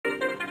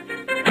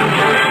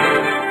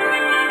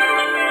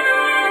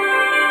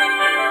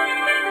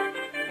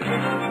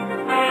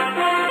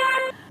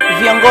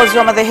Viongozi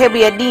wa madhehebu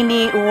ya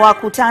dini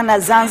wakutana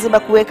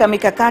Zanzibar kuweka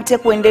mikakati ya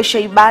kuendesha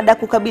ibada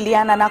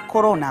kukabiliana na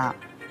corona.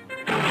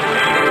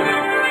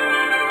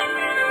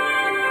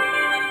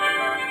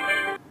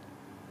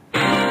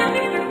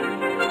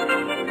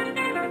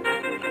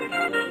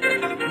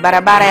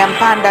 Barabara ya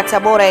Mpanda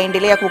Tabora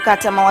yaendelea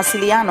kukata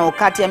mawasiliano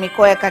kati ya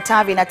mikoa ya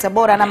Katavi na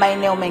Tabora na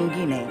maeneo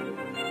mengine.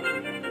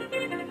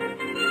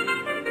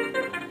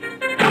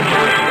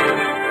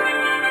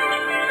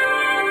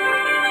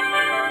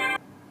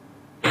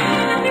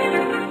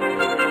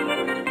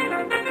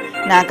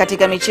 Na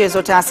katika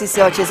michezo, taasisi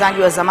ya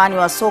wachezaji wa zamani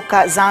wa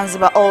soka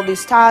Zanzibar All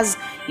Stars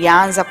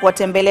yaanza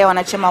kuwatembelea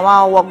wanachama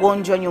wao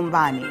wagonjwa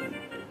nyumbani.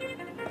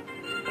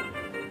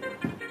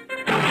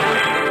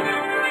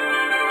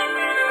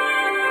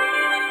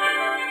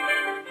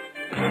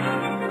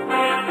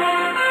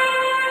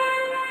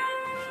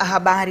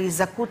 Habari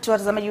za kutwa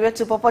watazamaji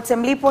wetu popote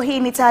mlipo. Hii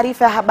ni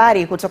taarifa ya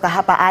habari kutoka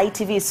hapa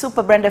ITV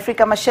Super Brand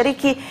Afrika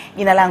Mashariki.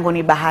 Jina langu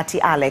ni Bahati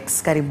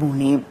Alex.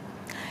 Karibuni.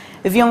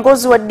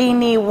 Viongozi wa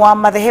dini wa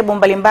madhehebu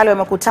mbalimbali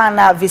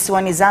wamekutana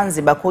visiwani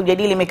Zanzibar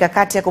kujadili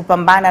mikakati ya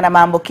kupambana na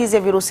maambukizi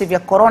ya virusi vya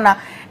corona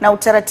na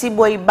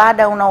utaratibu wa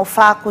ibada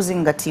unaofaa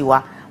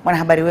kuzingatiwa.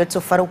 Mwanahabari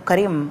wetu Faruk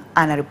Karim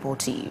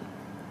anaripoti.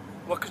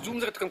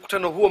 Wakizungumza katika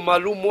mkutano huo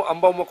maalumu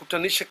ambao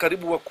umekutanisha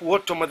karibu wakuu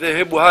wote wa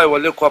madhehebu hayo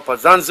walioko hapa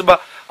Zanzibar,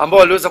 ambao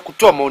waliweza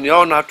kutoa maoni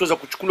yao na hatua za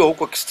kuchukuliwa,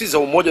 huko akisitiza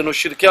umoja na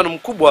ushirikiano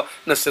mkubwa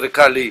na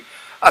serikali.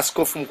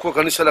 Askofu mkuu wa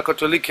kanisa la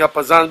Katoliki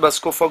hapa Zanzibar,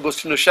 Askofu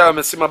Agostino Shayo,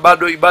 amesema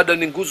bado ibada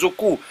ni nguzo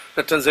kuu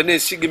na Tanzania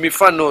isige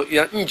mifano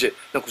ya nje,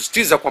 na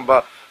kusisitiza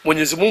kwamba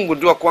Mwenyezi Mungu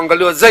ndio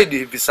kuangaliwa zaidi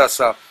hivi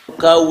sasa.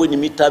 Ukawe ni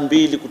mita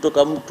 2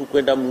 kutoka mtu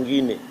kwenda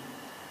mwingine.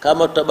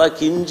 Kama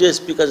tutabaki nje,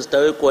 speaker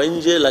zitawekwa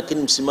nje,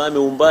 lakini msimame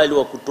umbali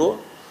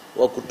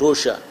wa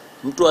kutosha.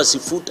 Mtu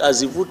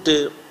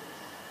azivute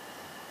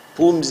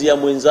pumzi ya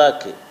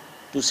mwenzake.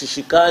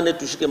 Tusishikane,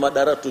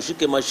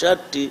 tushike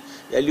masharti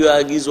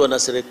yaliyoagizwa na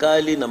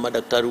serikali na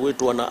madaktari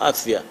wetu wana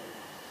afya.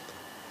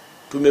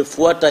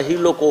 Tumefuata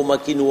hilo kwa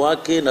umakini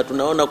wake, na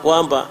tunaona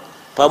kwamba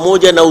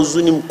pamoja na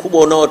huzuni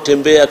mkubwa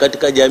unaotembea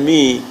katika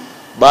jamii,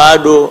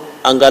 bado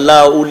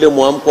angalau ule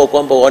mwamko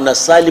kwamba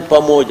wanasali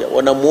pamoja,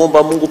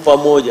 wanamuomba Mungu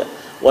pamoja,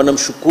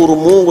 wanamshukuru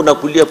Mungu na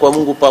kulia kwa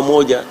Mungu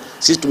pamoja.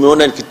 Sisi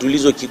tumeona ni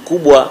kitulizo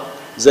kikubwa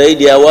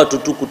zaidi ya watu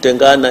tu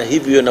kutengana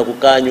hivyo na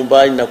kukaa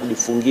nyumbani na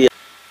kujifungia.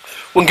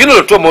 Wengine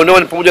waliotoa maoni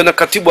ni pamoja na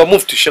katibu wa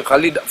Mufti Sheikh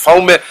Khalid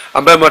Faume,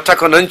 ambaye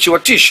amewataka wananchi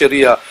watii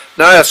sheria,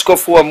 na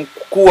askofu wa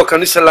mkuu wa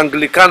kanisa la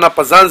Anglikana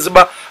hapa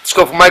Zanzibar,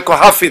 Askofu Michael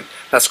Hafidh,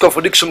 na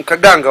Askofu Dickson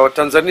Kaganga wa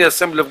Tanzania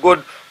Assembly of God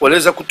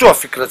waliweza kutoa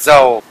fikra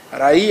zao.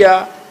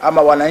 Raia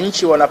ama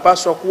wananchi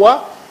wanapaswa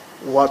kuwa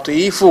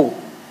watiifu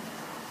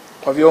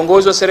kwa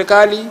viongozi wa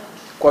serikali,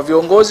 kwa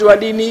viongozi wa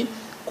dini,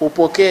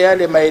 kupokea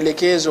yale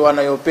maelekezo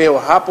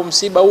wanayopewa. Hapo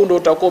msiba huu ndio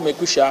utakuwa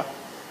umekwisha.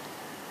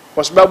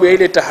 Kwa sababu ya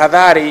ile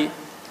tahadhari,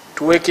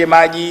 tuweke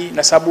maji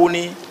na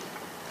sabuni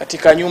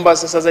katika nyumba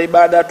sasa za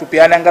ibada,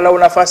 tupiane angalau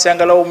nafasi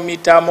angalau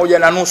mita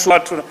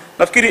 1.5.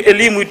 Nafikiri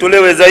elimu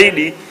itolewe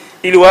zaidi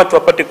ili watu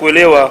wapate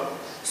kuelewa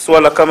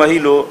swala kama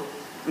hilo,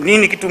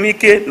 nini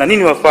kitumike na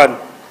nini wafanye.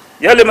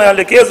 Yale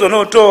maelekezo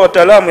yanayotoa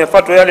wataalamu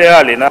yafuatwe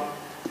yale na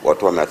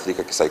watu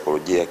wameathirika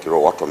kisaikolojia,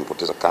 kiroho, watu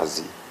wamepoteza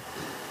kazi.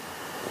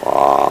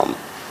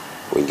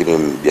 Wengine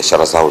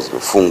biashara zao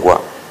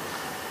zimefungwa.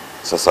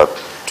 Sasa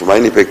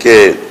tumaini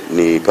pekee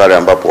ni pale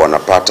ambapo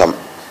wanapata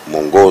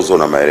mwongozo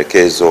na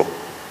maelekezo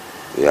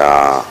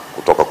ya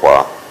kutoka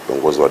kwa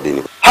viongozi wa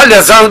dini. Hali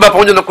ya Zanzibar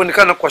pamoja na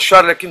kuonekana kwa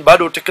shwari, lakini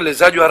bado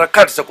utekelezaji wa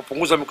harakati za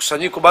kupunguza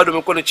mikusanyiko bado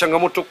umekuwa ni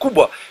changamoto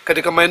kubwa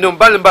katika maeneo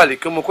mbalimbali,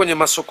 ikiwemo kwenye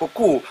masoko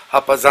kuu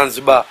hapa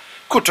Zanzibar.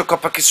 Kutoka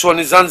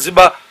Pakiswani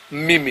Zanzibar,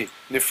 mimi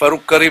ni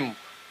Faruk Karim,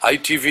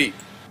 ITV.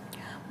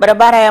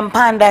 Barabara ya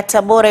Mpanda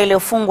Tabora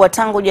iliyofungwa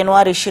tangu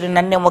Januari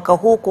 24 mwaka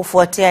huu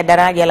kufuatia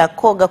daraja la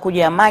Koga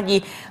kujaa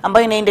maji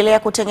ambayo inaendelea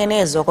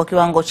kutengenezwa kwa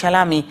kiwango cha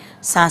lami,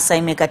 sasa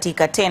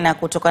imekatika tena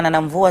kutokana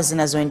na mvua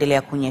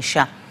zinazoendelea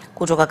kunyesha.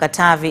 Kutoka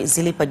Katavi,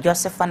 Zilipa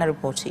Joseph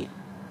anaripoti.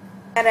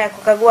 Baada ya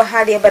kukagua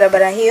hali ya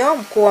barabara hiyo,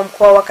 mkuu wa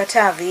mkoa wa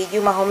Katavi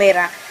Juma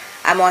Homera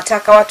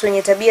amewataka watu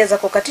wenye tabia za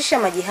kukatisha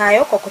maji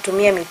hayo kwa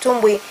kutumia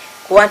mitumbwi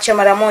kuacha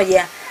mara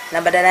moja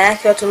na badala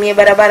yake watumie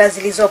barabara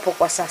zilizopo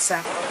kwa sasa.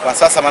 Kwa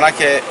sasa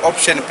manake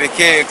option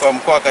pekee kwa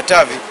mkoa wa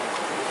Katavi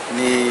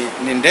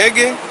ni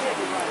ndege.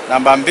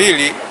 Namba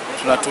 2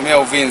 tunatumia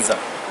Uvinza,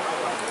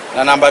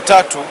 na namba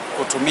 3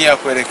 kutumia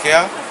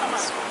kuelekea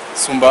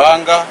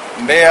Sumbawanga,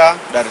 Mbeya,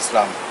 Dar es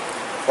Salaam.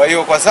 Kwa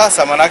hiyo kwa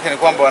sasa manake ni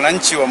kwamba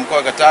wananchi wa mkoa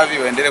wa Katavi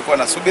waendelee kuwa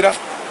na subira,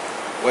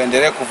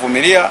 waendelee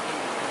kuvumilia,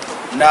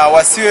 na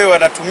wasiwe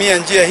wanatumia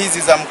njia hizi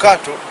za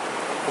mkato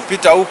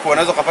kupita huko,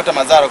 wanaweza kupata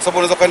madhara, kwa sababu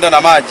unaweza kwenda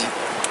na maji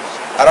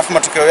alafu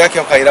matokeo yake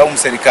ukailaumu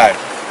serikali.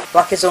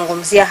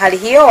 Wakizungumzia hali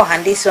hiyo,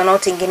 wahandisi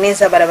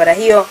wanaotengeneza barabara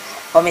hiyo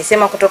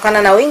wamesema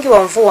kutokana na wingi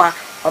wa mvua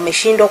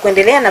wameshindwa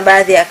kuendelea na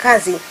baadhi ya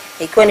kazi,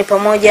 ikiwa ni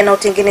pamoja na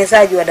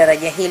utengenezaji wa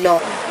daraja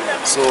hilo.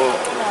 So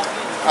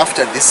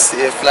after this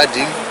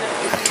flooding,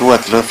 hatua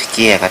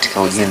tuliyofikia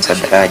katika ujenzi wa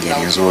daraja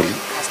ni nzuri,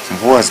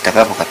 mvua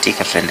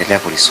zitakapokatika tutaendelea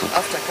kulisuka.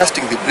 After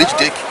casting the bridge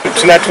deck,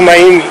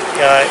 tunatumaini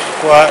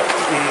kwa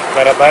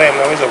barabara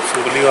inaweza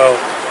kufunguliwa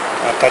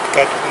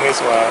katikati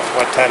mwezi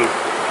wa 5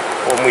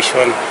 wa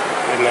mwishoni,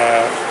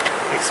 na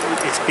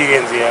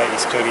experience ya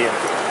historia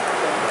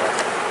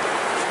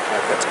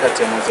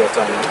katikati ya mwezi wa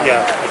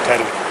 5.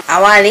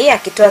 Awali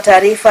akitoa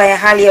taarifa ya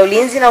hali ya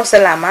ulinzi na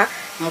usalama,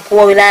 mkuu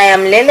wa wilaya ya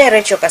Mlele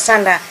Recho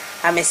Kasanda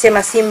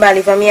amesema simba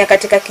alivamia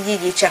katika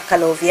kijiji cha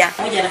Kalovya.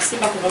 Moja na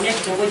simba kuvamia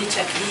kitongoji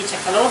cha kijiji cha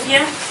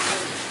Kalovya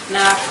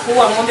na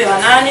kuua ng'ombe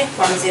 8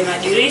 kwa mzee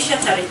madirisha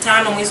tarehe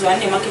 5 mwezi wa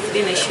 4 mwaka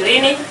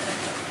 2020.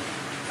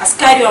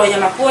 Askari wa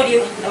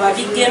wanyamapori na wa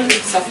Big Game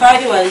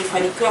Safari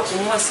walifanikiwa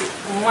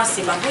kumua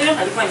simba huyo.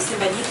 Alikuwa ni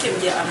simba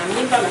jike ana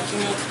mimba,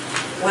 lakini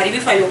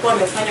uharibifu aliokuwa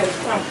amefanya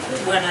ulikuwa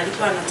mkubwa na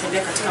alikuwa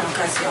anatembea katika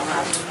makazi ya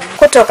watu.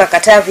 Kutoka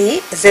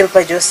Katavi,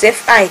 Zelpa Joseph,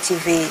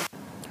 ITV.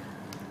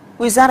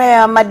 Wizara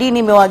ya Madini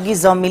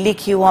imewaagiza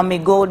wamiliki wa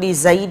migodi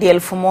zaidi ya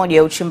 1000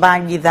 ya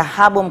uchimbaji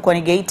dhahabu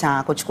mkoani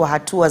Geita kuchukua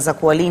hatua za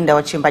kuwalinda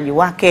wachimbaji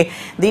wake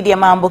dhidi ya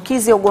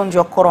maambukizi ya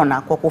ugonjwa wa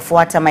corona kwa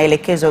kufuata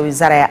maelekezo ya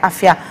Wizara ya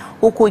Afya,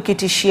 huku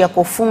ikitishia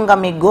kufunga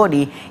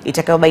migodi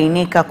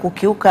itakayobainika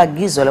kukiuka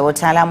agizo la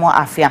wataalamu wa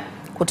afya.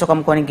 Kutoka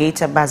mkoani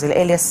Geita, Basil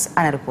Elias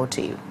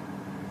anaripoti.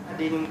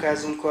 Madini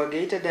mkazi mkoa wa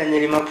Geita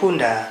Daniel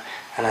Mapunda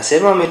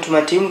anasema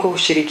wametuma timu kwa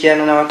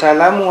kushirikiana na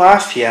wataalamu wa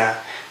afya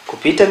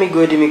kupita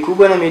migodi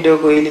mikubwa na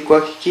midogo ili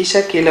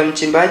kuhakikisha kila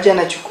mchimbaji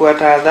anachukua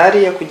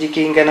tahadhari ya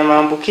kujikinga na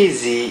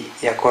maambukizi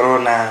ya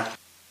corona.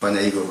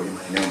 Fanya hivyo kwenye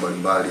maeneo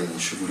mbalimbali yenye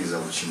shughuli za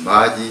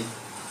uchimbaji,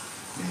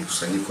 ni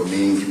mikusanyiko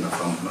mingi,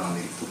 mnafahamu kuna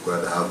milipuko ya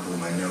dhahabu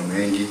maeneo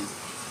mengi.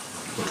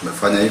 Kwa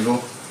tumefanya hivyo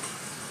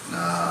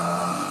na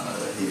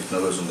hivi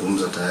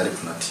tunavyozungumza tayari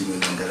kuna timu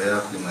inaendelea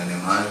kwenye maeneo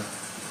hayo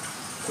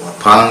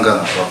kuwapanga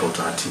na kuwapa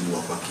utaratibu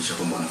wa kuhakikisha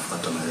kwamba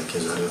wanafuata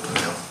maelekezo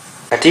yaliyotolewa.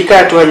 Katika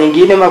hatua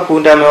nyingine,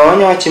 Mapunda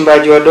ameonya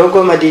wachimbaji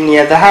wadogo madini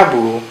ya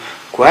dhahabu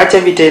kuacha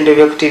vitendo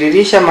vya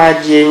kutiririsha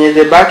maji yenye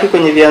debaki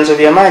kwenye vyanzo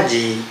vya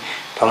maji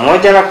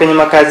pamoja na kwenye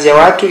makazi ya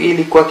watu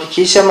ili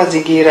kuhakikisha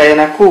mazingira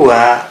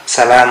yanakuwa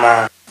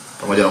salama.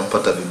 Pamoja na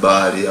kupata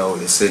vibali au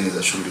leseni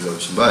za shughuli za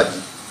uchimbaji,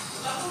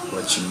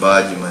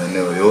 wachimbaji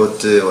maeneo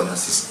yote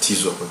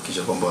wanasisitizwa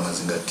kuhakikisha kwamba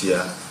wanazingatia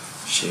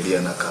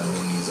sheria na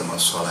kanuni za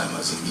masuala ya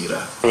mazingira.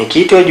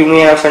 Mwenyekiti wa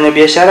jumuiya ya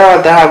wafanyabiashara wa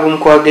dhahabu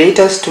mkoa wa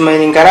Geita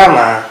Tumaini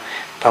Ngarama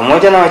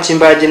pamoja na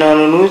wachimbaji na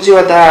wanunuzi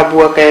wa dhahabu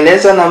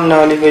wakaeleza namna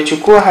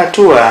walivyochukua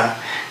hatua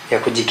ya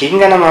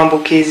kujikinga na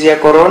maambukizi ya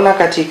corona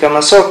katika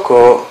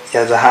masoko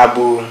ya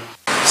dhahabu.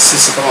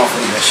 Sisi kama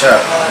wafanyabiashara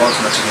ambao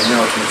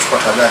tunategemea tumechukua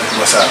tahadhari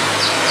kubwa sana.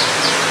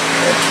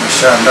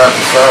 Tumeshaandaa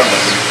vifaa vya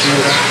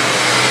kujikinga,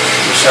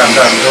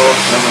 tumeshaandaa ndoo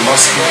na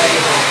maski.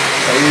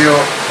 Kwa hiyo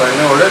kwa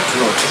eneo letu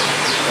lote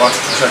watu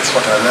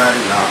tumeshachukua tahadhari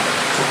na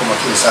tuko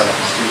makini sana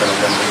kujikinga na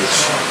jambo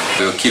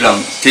hili. Kila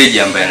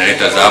mteja ambaye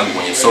analeta dhahabu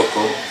kwenye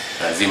soko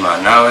lazima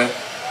anawe.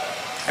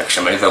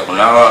 Akishamaliza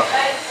kunawa,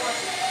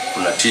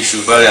 kuna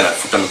tissue pale,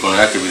 anafuta mikono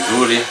yake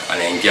vizuri,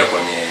 anaingia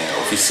kwenye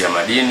ofisi ya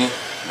madini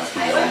na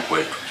kuja huko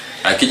kwetu.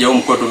 Akija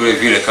huko kwetu vile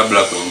vile kabla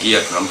ya kuingia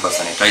tunampa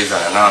sanitizer,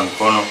 ananawa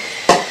mikono.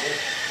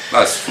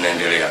 Basi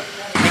tunaendelea.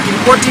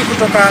 Nikiripoti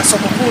kutoka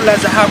soko kuu la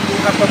dhahabu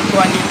hapa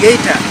mkoani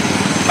Geita,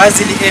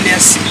 Basil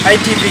Elias,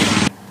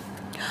 ITV.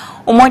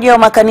 Umoja wa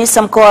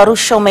makanisa mkoa wa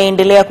Arusha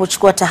umeendelea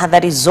kuchukua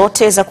tahadhari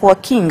zote za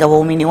kuwakinga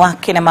waumini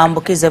wake na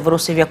maambukizi ya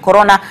virusi vya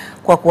corona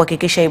kwa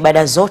kuhakikisha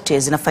ibada zote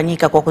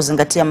zinafanyika kwa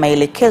kuzingatia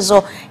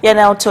maelekezo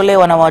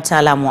yanayotolewa na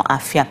wataalamu wa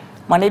afya.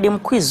 Mwanedi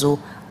Mkwizu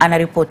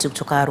anaripoti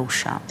kutoka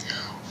Arusha.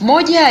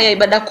 Moja ya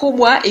ibada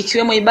kubwa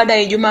ikiwemo ibada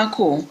ya Ijumaa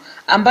Kuu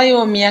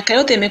ambayo miaka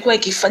yote imekuwa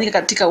ikifanyika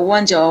katika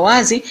uwanja wa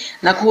wazi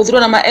na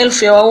kuhudhuriwa na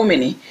maelfu ya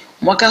waumini,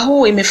 mwaka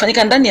huu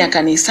imefanyika ndani ya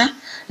kanisa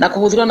na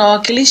kuhudhuriwa na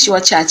wawakilishi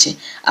wachache,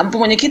 ambapo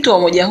mwenyekiti wa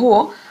umoja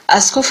huo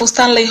Askofu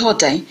Stanley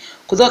Hotai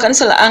kutoka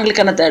kanisa la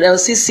Anglican na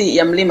Dayosisi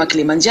ya Mlima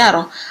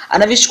Kilimanjaro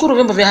anavishukuru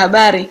vyombo vya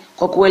habari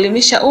kwa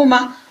kuelimisha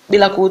umma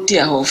bila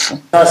kuutia hofu.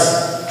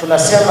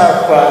 Tunasema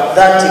kwa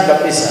dhati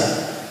kabisa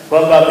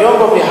kwamba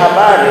vyombo vya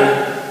habari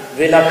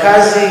vina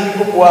kazi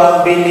kubwa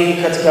mbili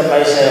katika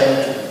maisha ya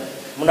mtu.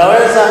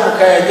 Mnaweza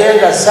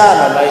mkayajenga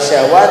sana maisha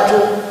ya watu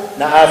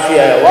na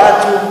afya ya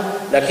watu,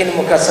 lakini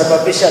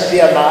mkasababisha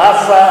pia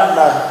maafa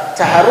na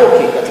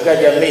taharuki katika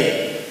jamii.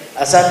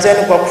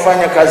 Asanteni kwa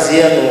kufanya kazi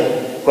yenu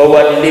kwa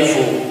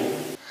uadilifu.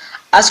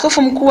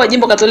 Askofu mkuu wa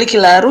Jimbo Katoliki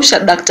la Arusha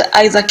Dr.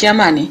 Isaac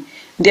Amani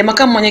ndiye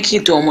makamu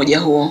mwenyekiti wa umoja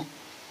huo.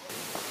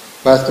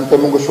 Basi tumpe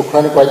Mungu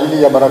shukrani kwa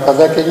ajili ya baraka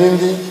zake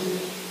nyingi,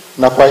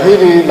 na kwa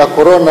hili la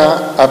corona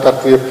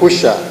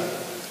atatuepusha,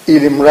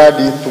 ili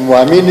mradi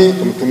tumwamini,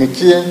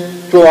 tumtumikie,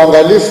 tuwe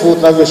waangalifu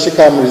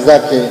tunavyoshika amri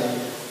zake.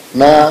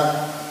 Na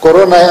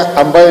corona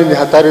ambayo ni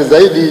hatari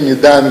zaidi ni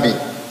dhambi.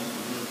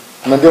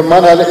 Na ndio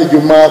maana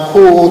Ijumaa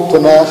Kuu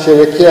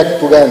tunasherehekea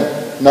kitu gani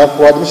na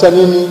kuadhimisha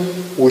nini?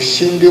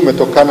 Ushindi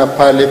umetokana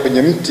pale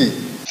kwenye mti.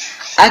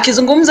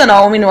 Akizungumza na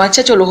waumini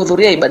wachache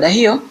waliohudhuria ibada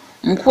hiyo,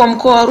 mkuu wa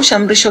mkoa wa Arusha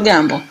Mrisho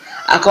Gambo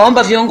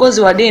akaomba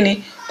viongozi wa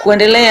dini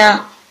kuendelea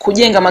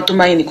kujenga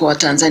matumaini kwa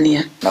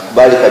Watanzania.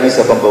 Nakubali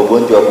kabisa kwamba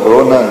ugonjwa wa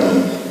corona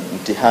ni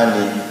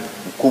mtihani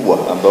mkubwa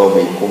ambao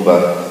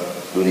umeikumba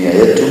dunia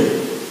yetu,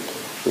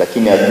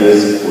 lakini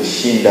hatuwezi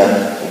kushinda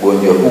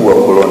ugonjwa huu wa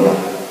corona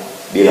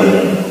bila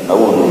Mungu, na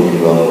huo ndio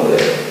ujumbe wangu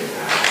leo.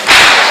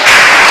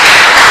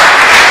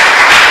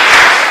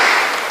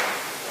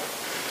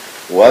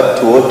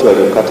 Watu wote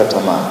waliokata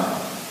tamaa,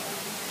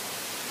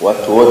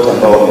 watu wote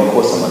ambao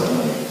wamekosa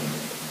matumaini,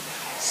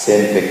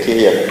 sehemu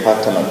pekee ya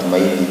kupata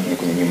matumaini ni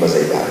kwenye nyumba za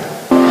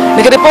ibada.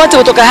 Nikiripoti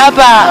kutoka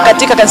hapa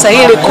katika kanisa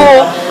hili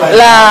kuu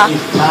la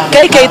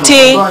KKT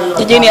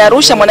jijini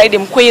Arusha, Mwanaidi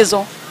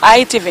Mkwizo,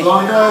 ITV.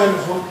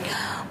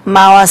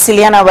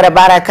 Mawasiliano ya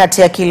barabara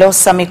kati ya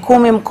Kilosa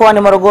Mikumi mkoani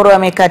Morogoro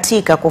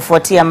yamekatika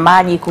kufuatia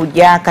maji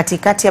kujaa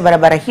katikati ya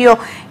barabara hiyo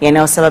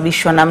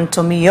yanayosababishwa na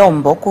mto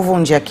Miombo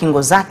kuvunja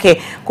kingo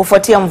zake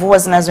kufuatia mvua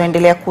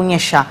zinazoendelea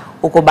kunyesha,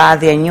 huko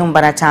baadhi ya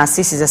nyumba na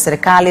taasisi za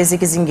serikali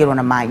zikizingirwa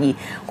na maji.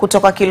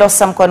 Kutoka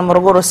Kilosa mkoani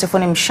Morogoro,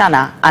 Sifuni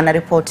Mshana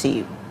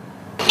anaripoti.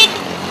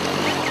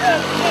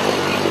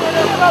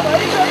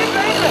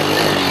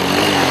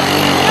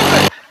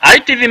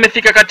 ITV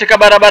imefika katika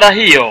barabara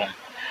hiyo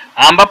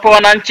ambapo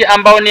wananchi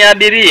ambao ni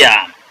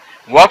abiria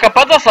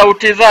wakapata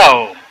sauti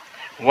zao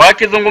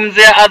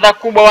wakizungumzia adha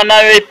kubwa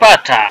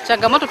wanayoipata.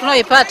 Changamoto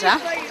tunayoipata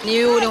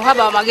ni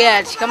uhaba wa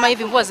magari. Kama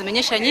hivi mvua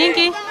zimenyesha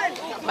nyingi,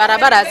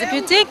 barabara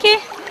hazipitiki,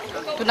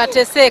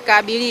 tunateseka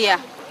abiria.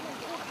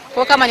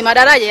 Kwa kama ni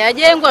madaraja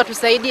yajengwe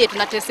tusaidie,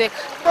 tunateseka.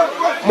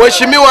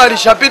 Mheshimiwa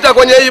alishapita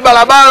kwenye hii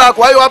barabara,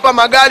 kwa hiyo hapa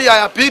magari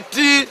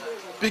hayapiti,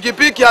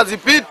 pikipiki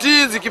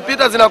hazipiti,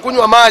 zikipita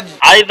zinakunywa maji.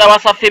 Aidha,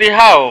 wasafiri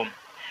hao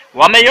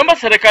wameiomba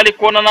serikali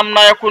kuona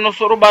namna ya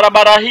kunusuru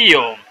barabara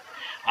hiyo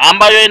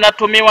ambayo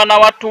inatumiwa na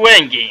watu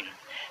wengi,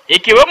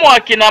 ikiwemo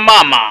akina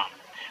mama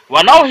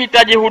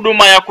wanaohitaji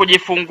huduma ya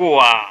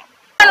kujifungua.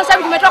 Sasa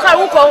tumetoka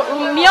huko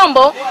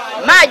Miombo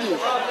maji,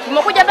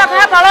 tumekuja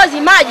mpaka hapa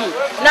Lozi maji,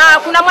 na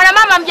kuna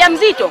mwanamama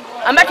mjamzito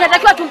ambaye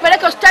tunatakiwa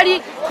tumpeleke hospitali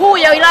kuu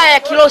ya wilaya ya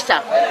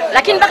Kilosa,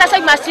 lakini mpaka sasa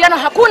mawasiliano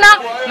hakuna,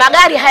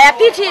 magari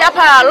hayapiti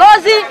hapa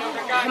Lozi,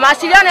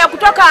 mawasiliano ya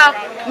kutoka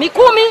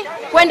Mikumi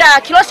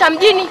kwenda Kilosa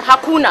mjini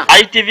hakuna.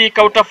 ITV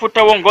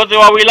kautafuta uongozi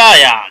wa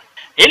wilaya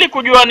ili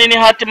kujua nini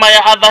hatima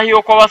ya adha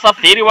hiyo kwa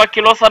wasafiri wa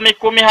Kilosa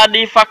Mikumi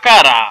hadi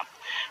Ifakara,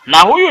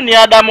 na huyu ni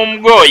Adamu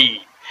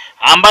Mgoi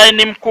ambaye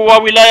ni mkuu wa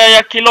wilaya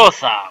ya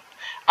Kilosa.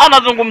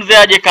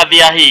 Anazungumziaje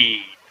kadhia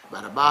hii?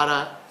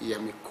 Barabara ya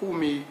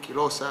Mikumi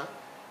Kilosa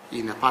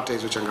inapata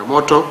hizo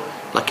changamoto,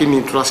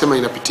 lakini tunasema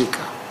inapitika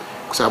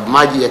kwa sababu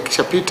maji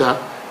yakishapita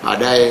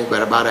baadaye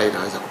barabara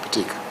inaweza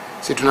kupitika.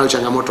 Sisi tunayo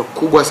changamoto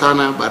kubwa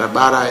sana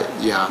barabara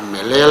ya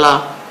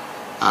Melela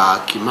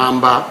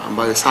Kimamba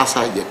ambayo sasa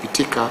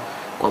haijapitika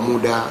kwa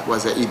muda wa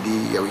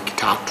zaidi ya wiki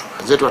 3.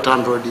 Zetu wa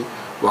TANROADS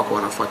wako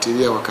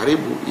wanafuatilia kwa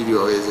karibu ili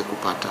waweze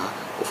kupata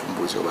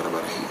ufumbuzi wa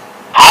barabara hiyo.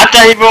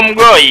 Hata hivyo,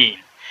 Mgoi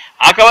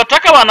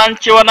akawataka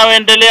wananchi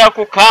wanaoendelea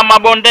kukaa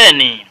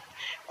mabondeni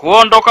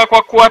kuondoka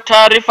kwa kuwa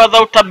taarifa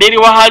za utabiri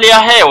wa hali ya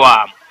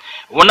hewa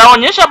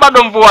unaonyesha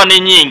bado mvua ni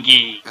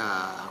nyingi.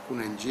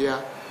 Hakuna njia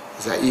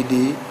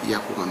zaidi ya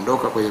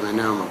kuondoka kwenye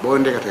maeneo ya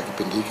mabonde katika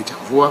kipindi hiki cha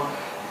mvua,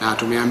 na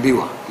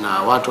tumeambiwa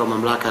na watu wa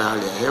mamlaka ya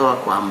hali ya hewa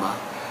kwamba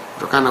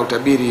kutokana na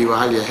utabiri wa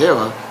hali ya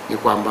hewa ni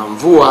kwamba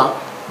mvua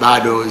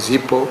bado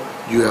zipo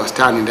juu ya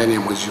wastani ndani ya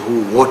mwezi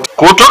huu wote.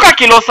 Kutoka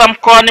Kilosa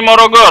mkoani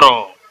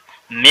Morogoro,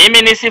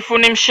 mimi ni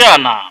Sifuni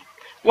Mshana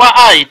wa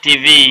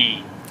ITV.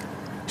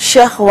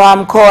 Sheikh wa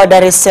mkoa wa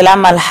Dar es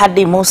Salaam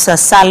Alhadi Musa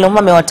Salum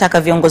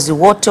amewataka viongozi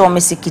wote wa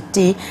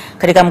misikiti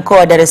katika mkoa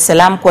wa Dar es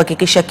Salaam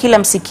kuhakikisha kila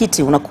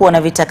msikiti unakuwa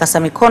na vitakasa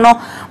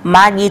mikono,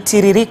 maji,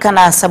 tiririka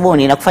na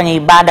sabuni, na kufanya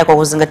ibada kwa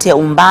kuzingatia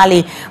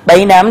umbali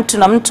baina ya mtu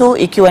na mtu,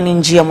 ikiwa ni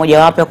njia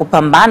mojawapo ya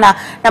kupambana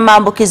na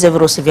maambukizi ya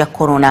virusi vya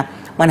corona.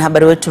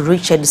 Mwanahabari wetu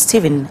Richard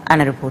Steven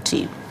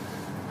anaripoti.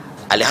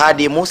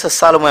 Alhadi Musa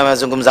Salum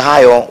amezungumza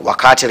hayo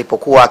wakati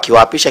alipokuwa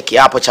akiwaapisha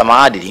kiapo cha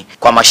maadili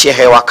kwa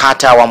mashehe wa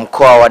kata wa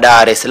mkoa wa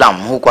Dar es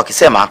Salaam, huku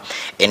akisema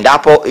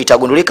endapo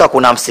itagundulika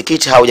kuna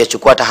msikiti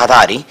haujachukua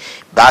tahadhari,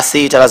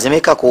 basi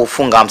italazimika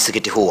kuufunga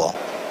msikiti huo.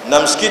 Na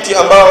msikiti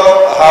ambao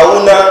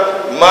hauna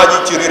maji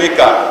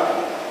tiririka,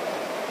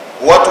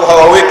 watu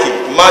hawaweki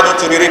maji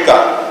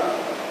tiririka,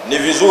 ni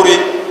vizuri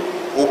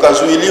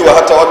ukazuiliwa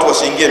hata watu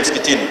wasiingie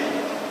msikitini.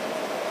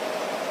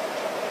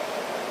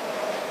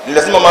 Ni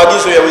lazima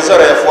maagizo ya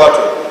wizara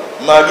yafuatwe,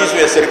 maagizo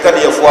ya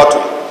serikali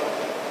yafuatwe.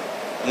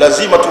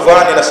 Lazima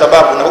tuvaane na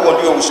sababu, na huo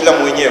ndio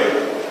Uislamu wenyewe.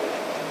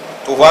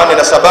 Tuvaane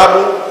na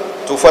sababu,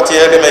 tufuate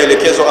yale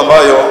maelekezo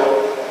ambayo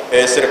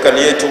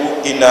serikali yetu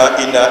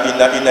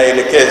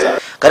inaelekeza.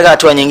 Katika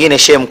hatua nyingine,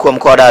 shehe mkuu wa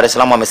mkoa wa Dar es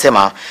Salaam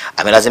amesema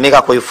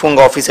amelazimika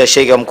kuifunga ofisi ya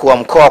shehe mkuu wa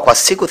mkoa kwa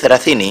siku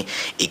 30,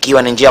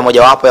 ikiwa ni njia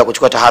mojawapo ya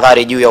kuchukua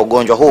tahadhari juu ya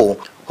ugonjwa huu,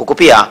 huku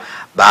pia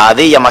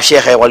baadhi ya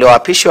mashehe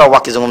walioapishwa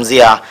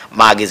wakizungumzia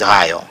maagizo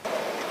hayo.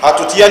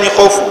 Hatutiani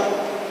hofu,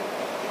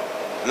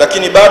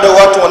 lakini bado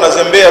watu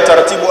wanazembea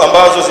taratibu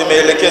ambazo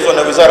zimeelekezwa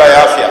na Wizara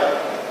ya Afya.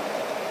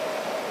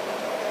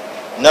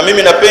 Na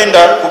mimi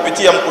napenda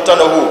kupitia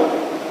mkutano huu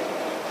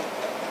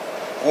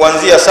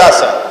kuanzia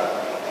sasa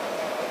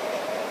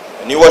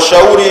ni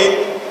washauri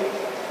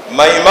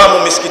maimamu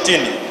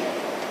misikitini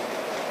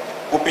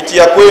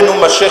kupitia kwenu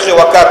mashekhe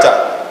wa kata,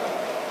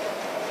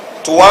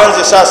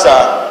 tuanze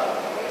sasa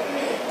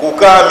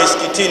kukaa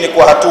misikitini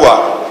kwa hatua,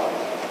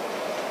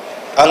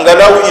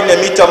 angalau ile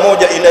mita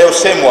moja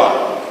inayosemwa.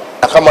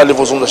 Kama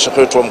alivyozungumza shekhe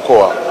wetu wa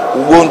mkoa,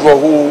 ugonjwa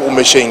huu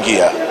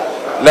umeshaingia,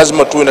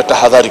 lazima tuwe na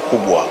tahadhari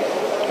kubwa,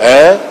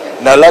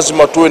 na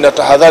lazima tuwe na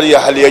tahadhari ya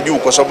hali ya juu,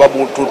 kwa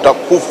sababu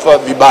tutakufa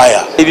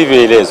vibaya. Hivi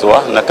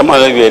vielezwa na kama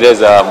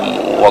walivyoeleza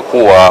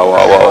wakuu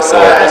wa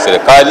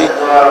serikali,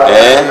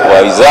 wa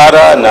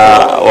wizara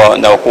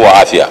na wakuu wa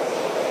afya,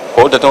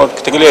 kwa hiyo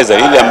tutatekeleza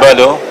ile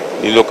ambalo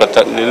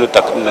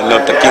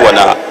lililotakiwa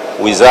na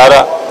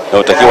wizara na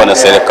utakiwa na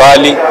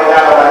serikali,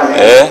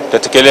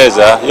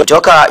 tutatekeleza.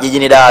 Kutoka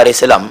jijini Dar es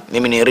Salaam,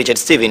 mimi ni Richard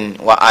Steven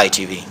wa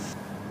ITV.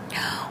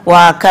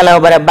 Wakala wa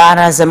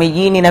barabara za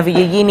mijini na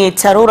vijijini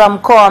TARURA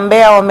mkoa wa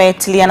Mbeya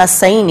wametiliana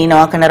saini na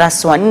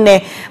wakandarasi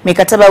wanne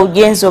mikataba ya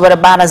ujenzi wa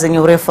barabara zenye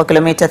urefu wa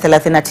kilomita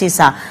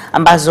 39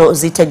 ambazo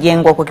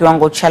zitajengwa kwa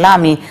kiwango cha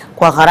lami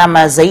kwa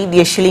gharama zaidi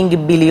ya shilingi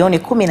bilioni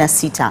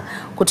 16.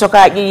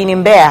 Kutoka jijini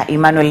Mbeya,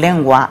 Emmanuel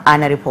Lengwa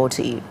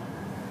anaripoti.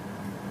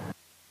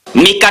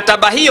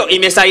 Mikataba hiyo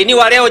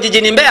imesainiwa leo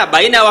jijini Mbeya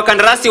baina ya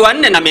wakandarasi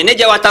wanne na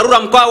meneja wa TARURA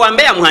mkoa wa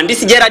Mbeya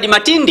mhandisi Gerard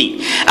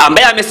Matindi,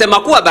 ambaye amesema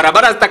kuwa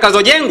barabara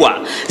zitakazojengwa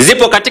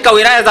zipo katika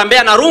wilaya za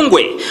Mbeya na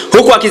Rungwe,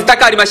 huku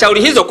akizitaka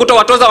halmashauri hizo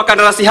kutowatoza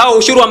wakandarasi hao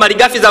ushuru wa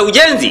malighafi za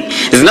ujenzi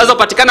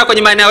zinazopatikana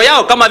kwenye maeneo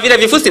yao kama vile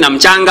vifusi na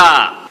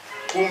mchanga.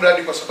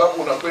 Mradi kwa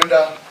sababu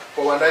unakwenda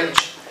kwa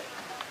wananchi,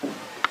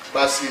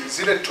 basi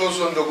zile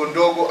tozo ndogo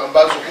ndogo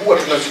ambazo huwa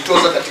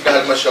tunazitoza katika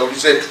halmashauri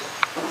zetu,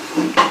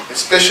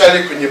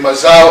 especially kwenye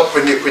mazao,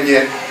 kwenye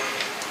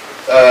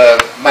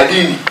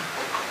madini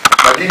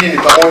ni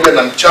pamoja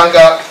na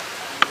mchanga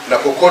na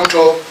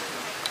kokoto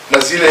na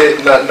zile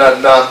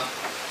na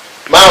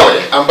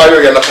mawe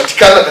ambayo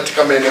yanapatikana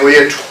katika maeneo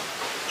yetu,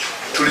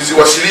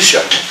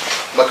 tuliziwasilisha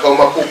makao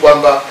makuu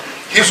kwamba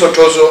hizo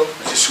tozo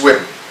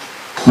zisiwepo.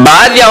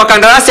 Baadhi ya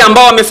wakandarasi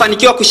ambao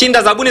wamefanikiwa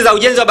kushinda zabuni za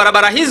ujenzi wa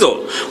barabara hizo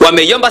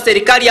wameiomba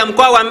serikali ya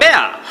mkoa wa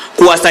Mbeya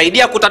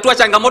kuwasaidia kutatua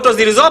changamoto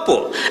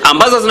zilizopo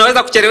ambazo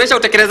zinaweza kuchelewesha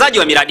utekelezaji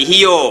wa miradi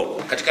hiyo.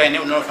 Katika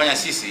eneo tunalofanya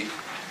sisi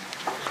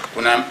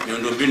kuna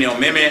miundombinu ya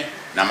umeme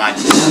na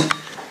maji,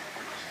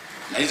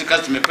 na hizi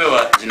kazi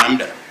tumepewa zina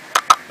muda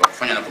wa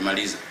kufanya na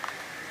kumaliza.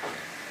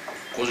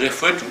 Kwa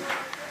uzoefu wetu,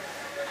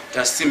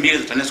 taasisi mbili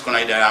za TANESCO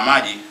na idara ya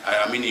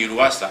maji,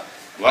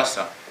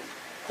 RUWASA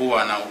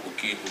huwa na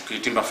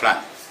ukitimba fulani,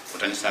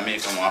 utanisamehe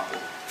kama hapo.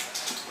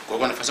 Kwa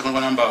hiyo nafasi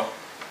kwa namba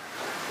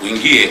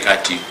uingie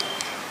kati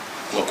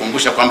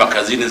kuwakumbusha kwamba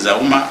kazini za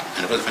umma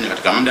zinaweza kufanya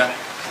katika muda.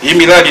 Hii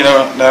miradi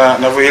na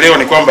ninavyoelewa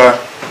ni kwamba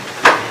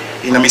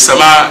ina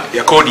misamaha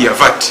ya kodi ya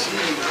VAT.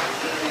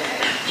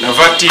 Na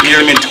VAT ni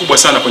element kubwa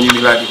sana kwenye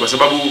miradi, kwa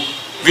sababu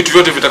vitu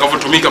vyote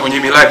vitakavyotumika kwenye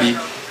miradi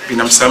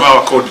vina msamaha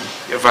wa kodi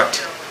ya VAT.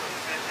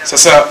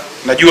 Sasa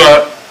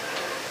najua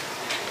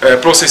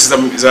process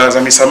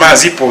za misamaha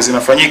zipo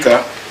zinafanyika,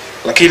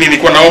 lakini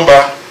nilikuwa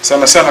naomba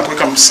sana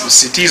kuweka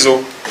msisitizo.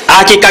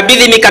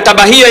 Akikabidhi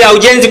mikataba hiyo ya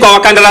ujenzi kwa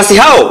wakandarasi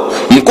hao,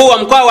 mkuu wa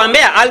mkoa wa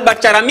Mbeya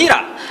Albert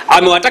Charamira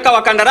amewataka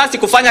wakandarasi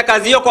kufanya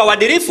kazi hiyo kwa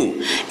uadilifu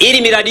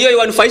ili miradi hiyo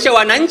iwanufaishe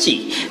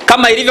wananchi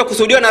kama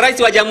ilivyokusudiwa na Rais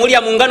wa Jamhuri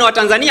ya Muungano wa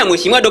Tanzania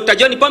Mheshimiwa Dr.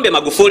 John Pombe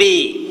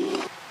Magufuli.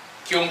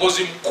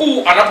 Kiongozi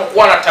mkuu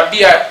anapokuwa na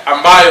tabia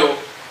ambayo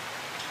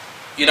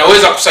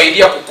inaweza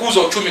kusaidia kukuza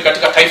uchumi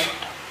katika taifa,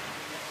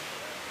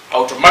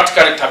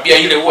 automatically tabia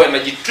ile huwa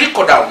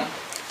inajitrickle down,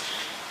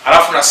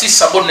 alafu na sisi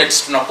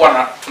subordinates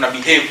tuna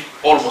behave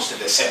almost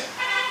the same.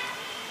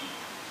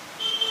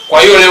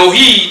 Kwa hiyo leo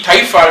hii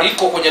taifa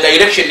liko kwenye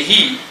direction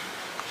hii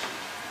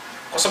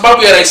kwa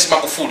sababu ya Rais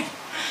Magufuli.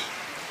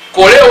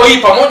 Kwa leo hii,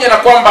 pamoja na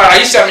kwamba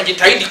rais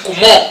amejitahidi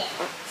kumo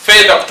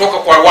fedha kutoka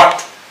kwa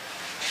watu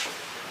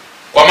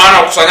kwa maana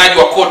ya ukusanyaji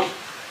wa kodi,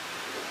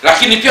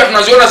 lakini pia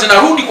tunaziona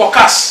zinarudi kwa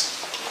kasi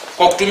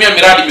kwa kutumia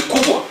miradi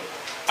mikubwa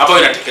ambayo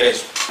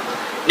inatekelezwa.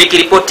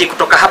 Nikiripoti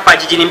kutoka hapa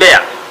jijini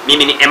Mbeya,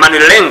 mimi ni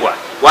Emmanuel Lengwa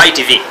wa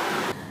ITV.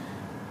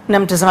 Na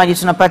mtazamaji,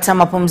 tunapata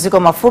mapumziko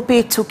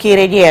mafupi.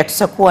 Tukirejea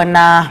tutakuwa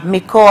na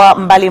mikoa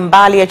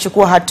mbalimbali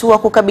yachukua hatua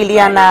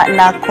kukabiliana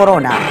na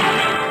corona.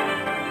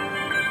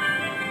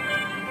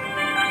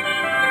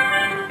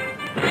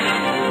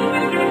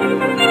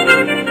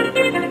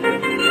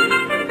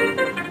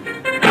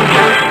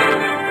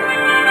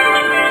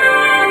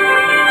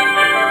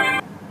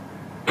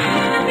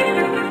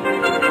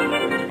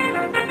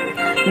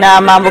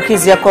 Na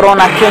maambukizi ya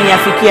corona Kenya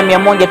yafikia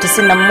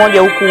 191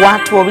 huku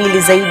watu wawili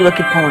zaidi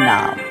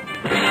wakipona.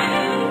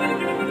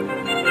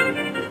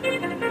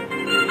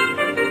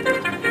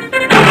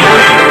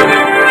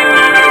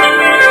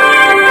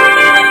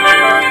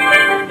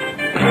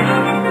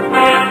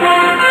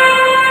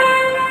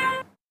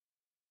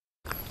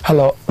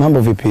 Hello, mambo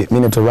vipi?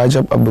 Mimi ni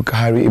Rajab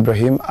Abdulkahari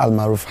Ibrahim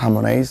almaruf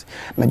Harmonize.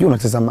 Najua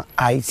unatazama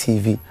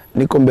ITV.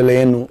 Niko mbele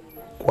yenu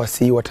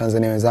kuwasihi wa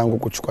Tanzania wenzangu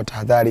kuchukua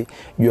tahadhari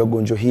juu ya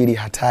gonjwa hili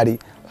hatari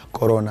la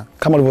corona.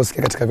 Kama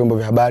ulivyosikia katika vyombo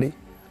vya habari,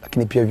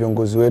 lakini pia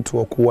viongozi wetu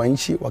wakuu wa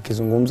nchi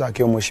wakizungumza,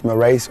 akiwemo Mheshimiwa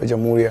Rais wa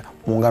Jamhuri ya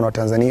Muungano wa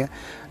Tanzania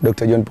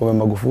Dr. John Pombe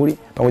Magufuli,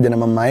 pamoja na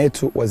mama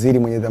yetu waziri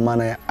mwenye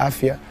dhamana ya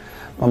afya,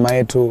 mama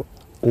yetu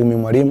Umi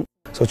Mwalimu.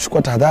 So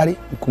chukua tahadhari,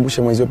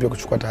 mkumbushe mwenzio pia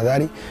kuchukua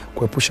tahadhari,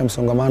 kuepusha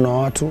msongamano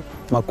wa watu,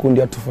 makundi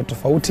ya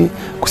tofauti,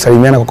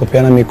 kusalimiana kwa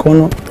kupeana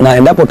mikono, na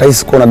endapo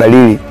utahisi kuona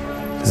dalili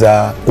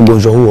za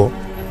ugonjwa huo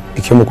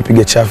ikiwemo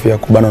kupiga chafya,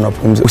 kubana na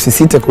pumzi,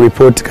 usisite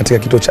kuripoti katika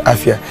kituo cha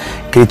afya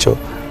kilicho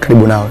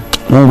karibu nawe.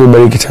 Mungu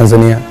ibariki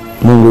Tanzania,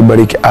 Mungu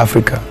ibariki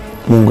Afrika,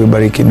 Mungu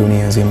ibariki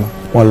dunia nzima.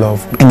 One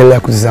love. Endelea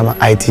kutazama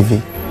ITV.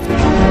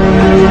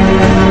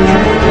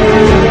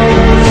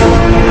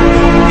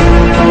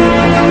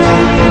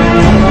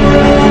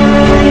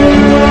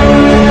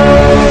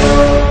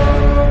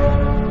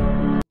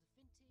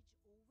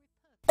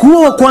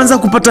 Kuwa wa kwanza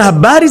kupata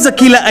habari za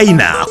kila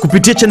aina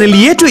kupitia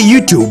chaneli yetu ya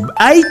YouTube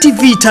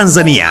ITV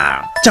Tanzania.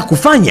 Cha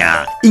kufanya,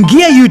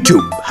 ingia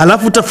YouTube,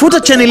 halafu tafuta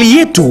chaneli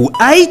yetu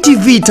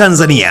ITV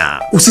Tanzania.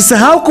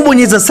 Usisahau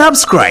kubonyeza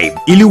subscribe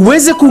ili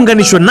uweze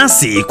kuunganishwa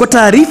nasi kwa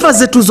taarifa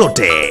zetu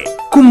zote.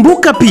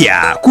 Kumbuka pia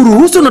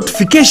kuruhusu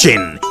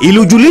notification ili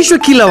ujulishwe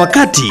kila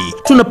wakati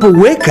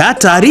tunapoweka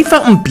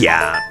taarifa mpya.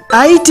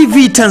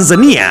 ITV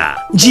Tanzania,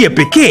 njia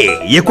pekee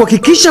ya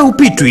kuhakikisha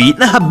hupitwi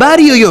na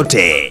habari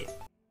yoyote.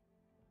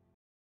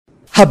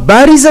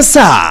 Habari za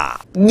saa,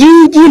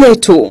 jiji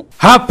letu,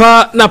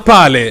 hapa na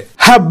pale.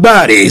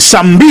 Habari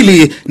saa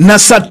 2 na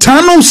saa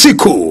 5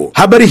 usiku.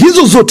 Habari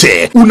hizo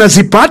zote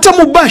unazipata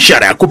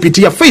mubashara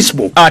kupitia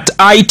Facebook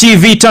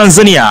 @ITV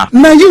Tanzania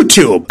na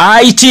YouTube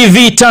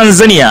ITV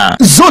Tanzania.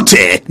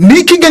 Zote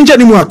ni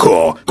kiganjani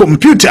mwako,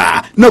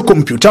 kompyuta na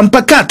kompyuta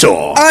mpakato.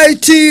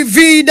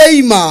 ITV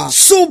daima,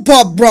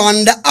 super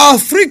brand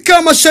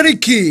Afrika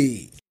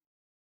Mashariki.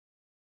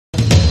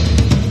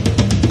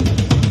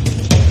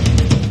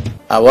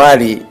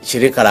 Awali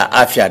shirika la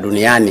afya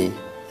duniani,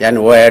 yani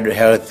World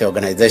Health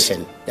Organization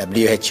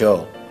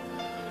WHO,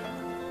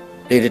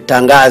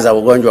 lilitangaza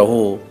ugonjwa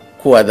huu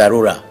kuwa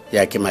dharura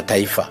ya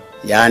kimataifa,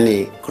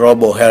 yani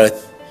Global Health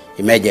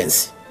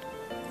Emergency.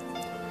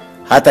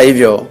 Hata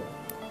hivyo,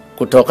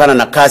 kutokana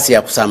na kasi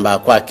ya kusambaa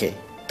kwake,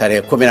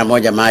 tarehe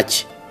 11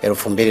 Machi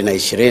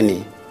 2020,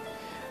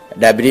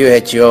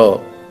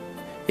 WHO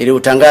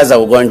iliutangaza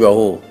ugonjwa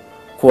huu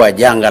kuwa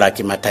janga la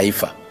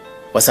kimataifa.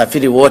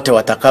 Wasafiri wote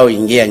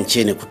watakaoingia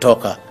nchini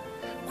kutoka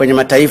kwenye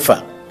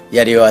mataifa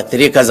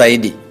yaliyoathirika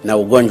zaidi na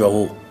ugonjwa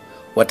huu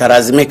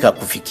watalazimika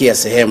kufikia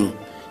sehemu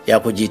ya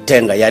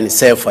kujitenga, yani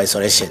self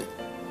isolation,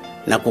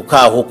 na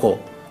kukaa huko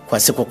kwa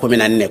siku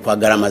 14 kwa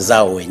gharama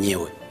zao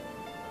wenyewe.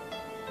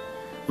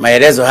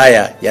 Maelezo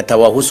haya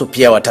yatawahusu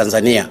pia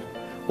Watanzania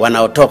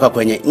wanaotoka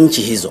kwenye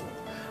nchi hizo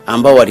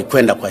ambao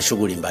walikwenda kwa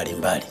shughuli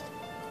mbalimbali.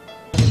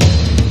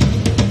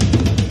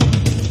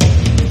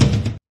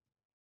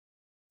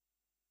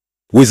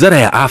 Wizara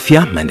ya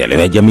Afya, Maendeleo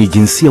ya Jamii,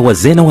 Jinsia,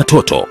 Wazee na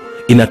Watoto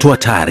inatoa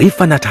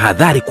taarifa na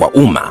tahadhari kwa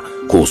umma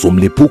kuhusu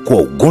mlipuko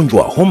wa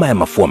ugonjwa wa homa ya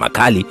mafua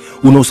makali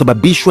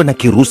unaosababishwa na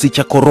kirusi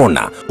cha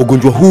korona.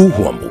 Ugonjwa huu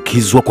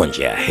huambukizwa kwa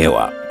njia ya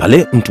hewa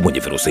pale mtu mwenye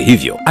virusi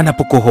hivyo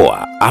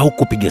anapokohoa au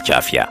kupiga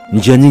chafya.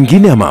 Njia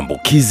nyingine ya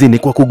maambukizi ni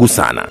kwa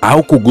kugusana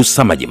au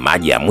kugusa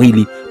majimaji ya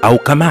mwili au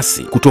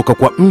kamasi kutoka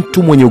kwa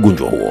mtu mwenye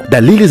ugonjwa huo.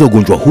 Dalili za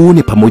ugonjwa huu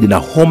ni pamoja na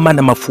homa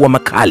na mafua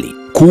makali,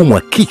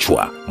 kuumwa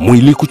kichwa,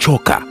 mwili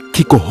kuchoka,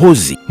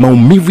 kikohozi,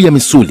 maumivu ya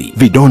misuli,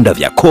 vidonda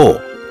vya koo,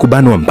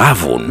 kubanwa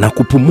mbavu na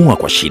kupumua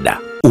kwa shida.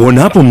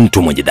 Uonapo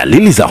mtu mwenye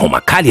dalili za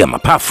homa kali ya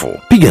mapafu,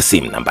 piga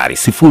simu nambari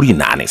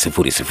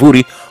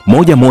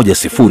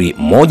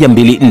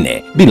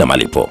 0800-110-124 bila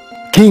malipo.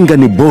 Kinga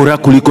ni bora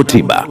kuliko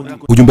tiba.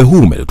 Ujumbe huu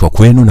umeletwa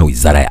kwenu na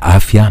Wizara ya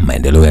Afya,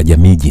 Maendeleo ya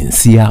Jamii,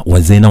 Jinsia,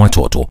 Wazee na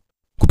Watoto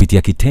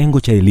kupitia kitengo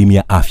cha elimu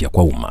ya afya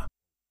kwa umma.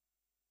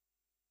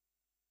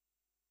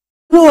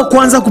 Kuwa wa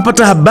kwanza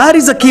kupata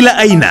habari za kila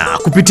aina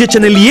kupitia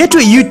chaneli yetu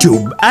ya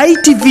YouTube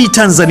ITV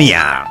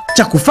Tanzania.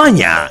 Cha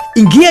kufanya,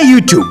 ingia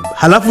YouTube,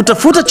 halafu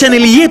tafuta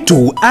chaneli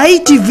yetu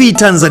ITV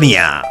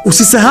Tanzania.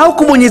 Usisahau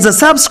kubonyeza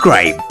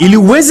subscribe ili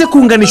uweze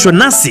kuunganishwa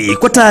nasi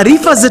kwa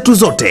taarifa zetu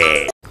zote.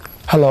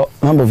 Hello,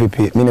 mambo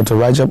vipi? Mimi ni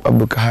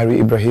Habari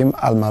Ibrahim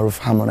almaruf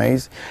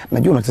Harmonize.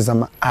 Najua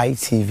unatazama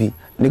ITV.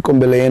 Niko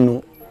mbele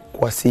yenu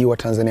kuwasihi wa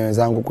Tanzania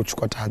wenzangu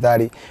kuchukua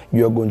tahadhari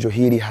juu ya gonjwa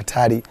hili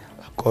hatari la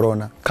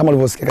corona. Kama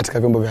ulivyosikia katika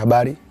vyombo vya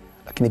habari,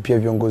 lakini pia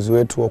viongozi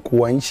wetu wakuu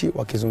wa nchi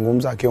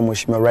wakizungumza, akiwemo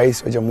Mheshimiwa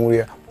Rais wa Jamhuri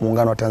ya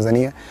Muungano wa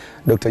Tanzania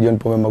Dr. John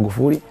Pombe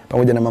Magufuli,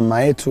 pamoja na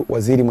mama yetu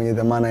waziri mwenye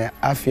dhamana ya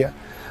afya,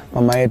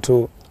 mama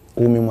yetu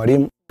Umi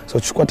Mwalimu. So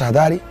chukua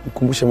tahadhari,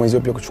 mkumbushe mwenzio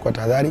pia kuchukua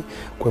tahadhari,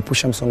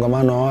 kuepusha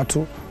msongamano wa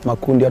watu,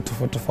 makundi ya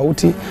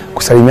tofauti,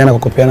 kusalimiana kwa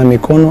kupeana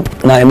mikono,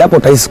 na endapo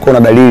utahisi kuona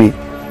dalili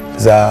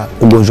za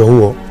ugonjwa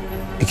huo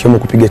ikiwemo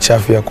kupiga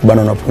chafya,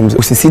 kubana na pumzi,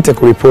 usisite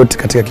kuripoti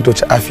katika kituo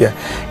cha afya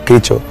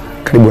kilicho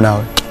karibu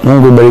nawe.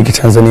 Mungu ibariki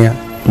Tanzania,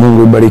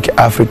 Mungu ibariki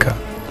Afrika,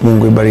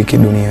 Mungu ibariki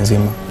dunia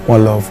nzima.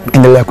 One love.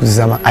 Endelea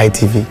kutazama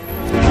ITV.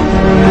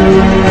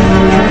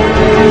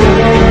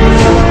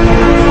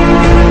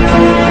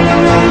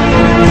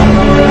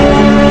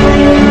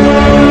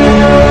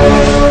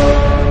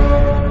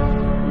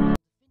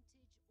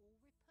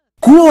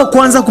 Kuwa wa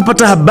kwanza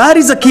kupata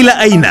habari za kila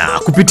aina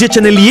kupitia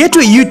chaneli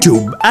yetu ya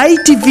YouTube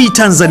ITV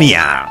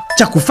Tanzania.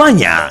 Cha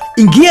kufanya,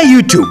 ingia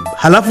YouTube,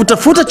 halafu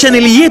tafuta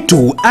chaneli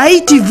yetu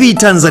ITV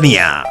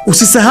Tanzania.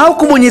 Usisahau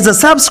kubonyeza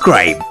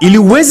subscribe ili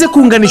uweze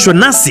kuunganishwa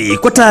nasi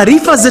kwa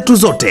taarifa zetu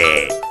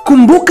zote.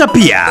 Kumbuka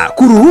pia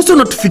kuruhusu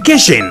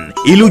notification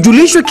ili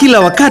ujulishwe kila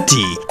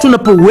wakati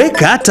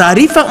tunapoweka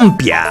taarifa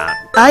mpya.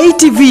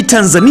 ITV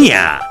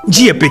Tanzania,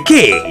 njia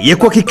pekee ya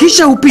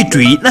kuhakikisha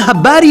hupitwi na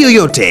habari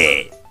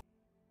yoyote.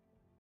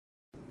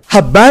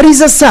 Habari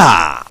za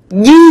saa,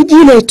 jiji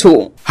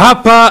letu,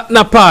 hapa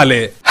na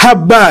pale.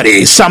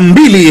 Habari saa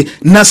 2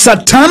 na saa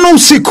 5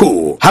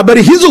 usiku.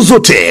 Habari hizo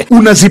zote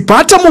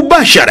unazipata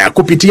mubashara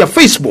kupitia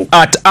Facebook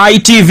at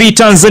ITV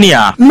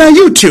Tanzania na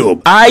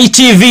YouTube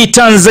ITV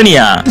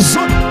Tanzania.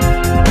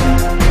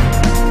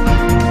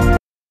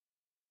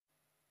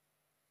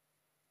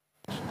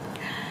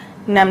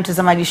 Na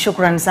mtazamaji,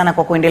 shukrani sana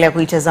kwa kuendelea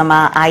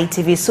kuitazama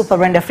ITV Super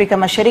Brand Afrika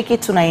Mashariki.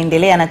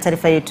 Tunaendelea na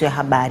taarifa yetu ya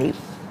habari.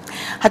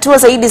 Hatua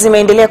zaidi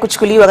zimeendelea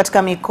kuchukuliwa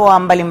katika mikoa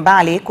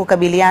mbalimbali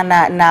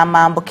kukabiliana na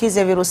maambukizi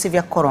ya virusi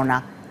vya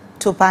corona.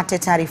 Tupate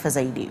taarifa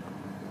zaidi.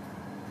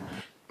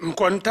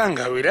 Mkoani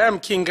Tanga, wilaya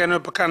Mkinga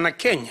inayopakana na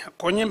Kenya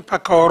kwenye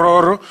mpaka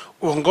Ororo,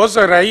 uongozi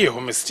wa raia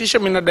umesitisha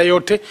minada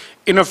yote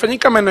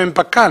inayofanyika maeneo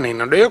mpakani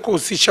inayodaiwa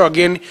kuhusisha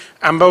wageni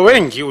ambao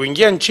wengi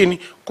huingia nchini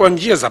kwa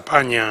njia za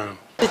panya.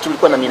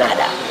 Tulikuwa na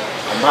minada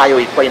ambayo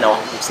ilikuwa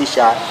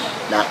inawahusisha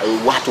na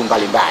watu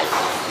mbalimbali.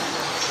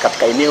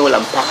 Katika eneo la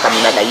mpaka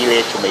minada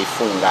ile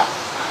tumeifunga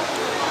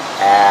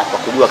kwa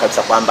kujua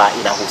kabisa kwamba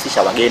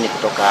inahusisha wageni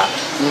kutoka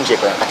nje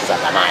kwa nyakati za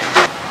zamani.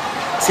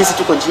 Sisi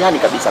tuko njiani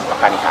kabisa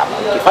mpakani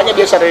hapa. Ukifanya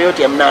biashara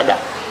yoyote ya mnada,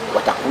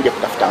 watakuja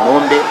kutafuta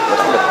ng'ombe,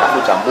 watakuja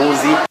kutafuta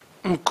mbuzi.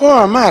 Mkoa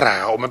wa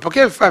Mara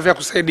umepokea vifaa vya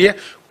kusaidia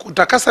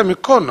kutakasa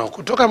mikono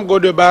kutoka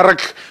mgodi wa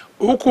Barak,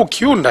 huku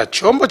ukiunda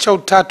chombo cha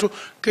utatu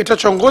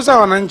kitachoongoza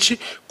wananchi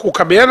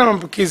kukabiliana na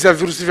maambukizi ya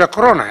virusi vya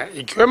corona,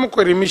 ikiwemo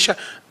kuelimisha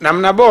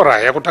namna bora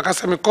ya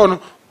kutakasa mikono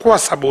kwa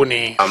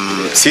sabuni.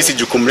 Sisi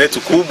jukumu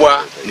letu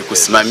kubwa ni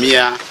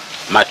kusimamia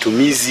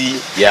matumizi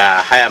ya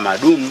haya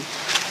madumu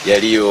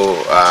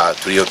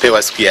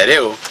tuliyopewa siku ya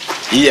leo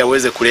ili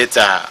yaweze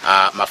kuleta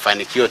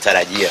mafanikio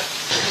tarajia.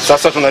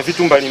 Sasa tuna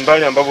vitu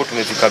mbalimbali ambavyo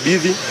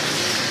tumevikabidhi.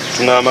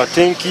 Tuna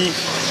matenki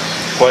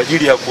kwa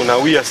ajili ya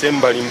kunawia sehemu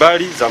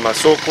mbalimbali za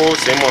masoko,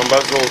 sehemu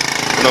ambazo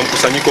kuna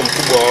mkusanyiko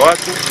mkubwa wa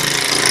watu.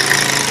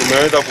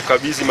 Tumeweza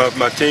kukabidhi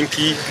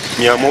matenki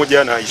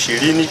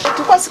 120.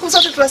 Kwa siku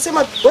zote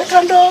tunasema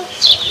weka ndoo,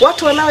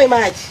 watu wanawe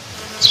maji.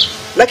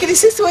 Lakini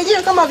sisi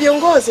wenyewe kama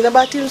viongozi, na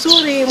bahati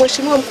nzuri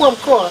mheshimiwa mkuu wa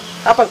mkoa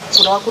hapa,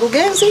 kuna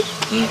wakurugenzi,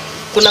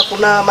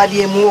 kuna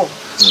madmo.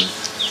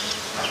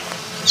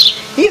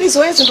 Hili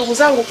zoezi ndugu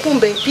zangu,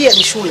 kumbe pia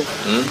ni shule.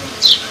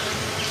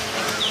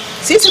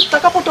 Sisi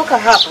tutakapotoka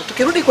hapa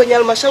tukirudi kwenye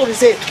halmashauri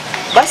zetu,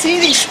 basi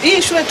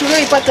hii shule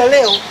tuliyoipata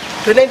leo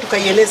twende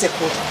tukaieneze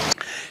kule.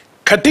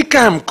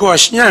 Katika mkoa wa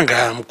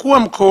Shinyanga, mkuu wa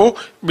mkoa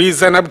Bi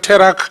Zainab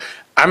Terak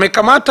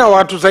amekamata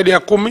watu zaidi ya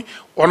 10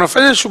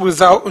 wanafanya shughuli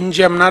zao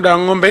nje ya mnada wa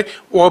ng'ombe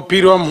wa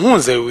Upiri wa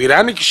Mhunze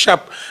wilayani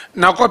Kishapu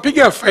na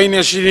kuwapiga faini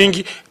ya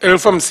shilingi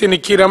 50,000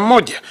 kila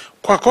mmoja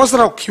kwa kosa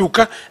la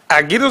kukiuka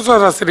agizo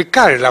la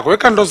serikali la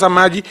kuweka ndoo za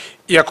maji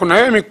ya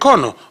kunawia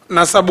mikono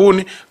na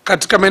sabuni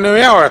katika maeneo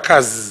yao ya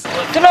kazi.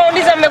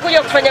 Tunauliza,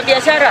 mmekuja kufanya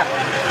biashara,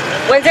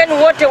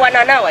 wenzenu wote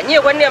wananawa,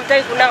 nyie kwa nini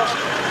hamtaki kunawa?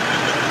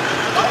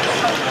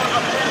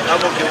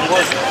 Hapo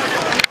kiongozi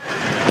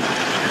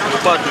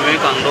tulikuwa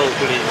tumeweka ndoo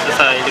kule,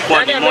 sasa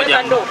ilikuwa ni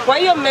moja. Kwa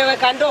hiyo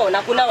mmeweka ndoo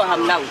na kunawa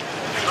hamnawi?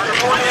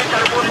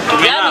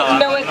 Yaani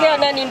mmewekea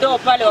nani ndoo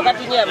pale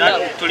wakati nyie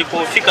hamnawi?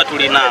 Tulipofika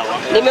tulinawa.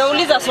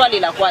 Nimeuliza swali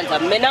la kwanza,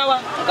 mmenawa?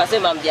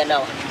 Mkasema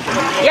hamjanawa.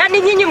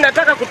 Yaani nyinyi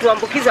mnataka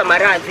kutuambukiza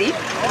maradhi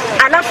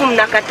alafu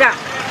mnakataa.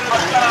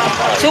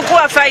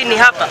 Chukua faini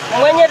hapa.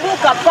 Mwenye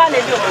duka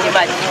pale ndio mwenye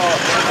maji.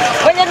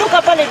 Mwenye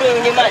duka pale ndio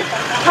mwenye maji.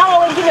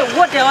 Hawa wengine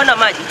wote hawana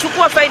maji.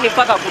 Chukua faini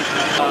mpaka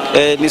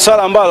kule. Ni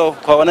swala ambalo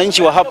kwa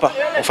wananchi wa hapa,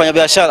 wafanya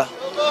biashara,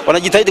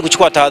 wanajitahidi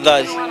kuchukua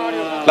tahadhari.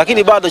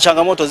 Lakini bado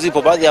changamoto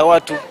zipo, baadhi ya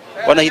watu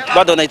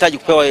bado wanahitaji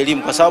kupewa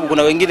elimu kwa sababu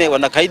kuna wengine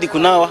wanakaidi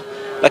kunawa,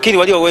 lakini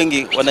walio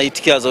wengi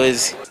wanaitikia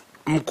zoezi.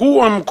 Mkuu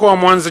wa mkoa wa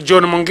Mwanza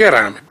John Mongera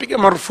amepiga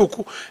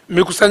marufuku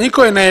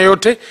mikusanyiko aina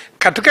yoyote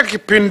katika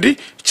kipindi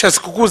cha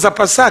sikukuu za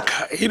Pasaka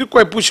ili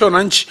kuepusha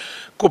wananchi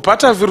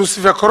kupata virusi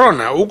vya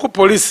corona, huku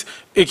polisi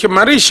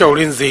ikimarisha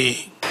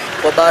ulinzi.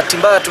 Kwa bahati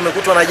mbaya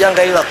tumekutwa na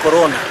janga hili la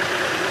corona.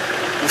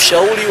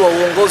 Ushauri wa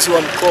uongozi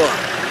wa mkoa,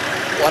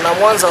 wana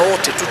Mwanza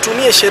wote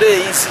tutumie sherehe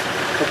hizi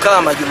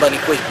kukaa majumbani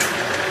kwetu.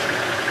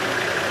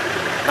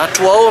 Na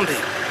tuwaombe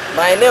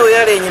maeneo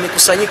yale yenye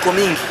mikusanyiko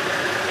mingi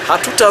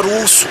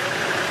hatutaruhusu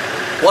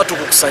watu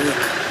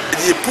kukusanyika.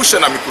 Jiepusha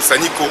na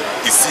mikusanyiko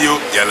isiyo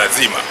ya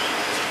lazima.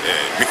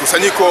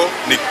 Mikusanyiko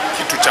ni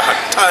kitu cha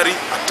hatari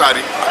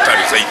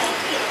zaidi.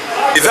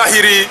 Ni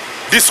dhahiri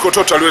disco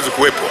toto haliwezi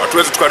kuwepo.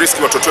 Hatuwezi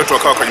tukariski watoto wetu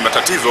wakawa kwenye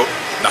matatizo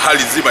na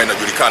hali nzima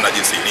inajulikana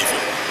jinsi ilivyo.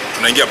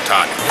 tunaingia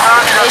mtaani.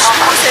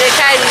 Naishukuru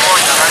serikali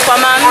kwa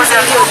maamuzi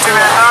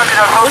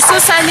iliyotoa,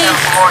 hususani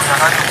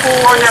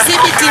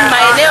kudhibiti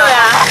maeneo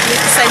ya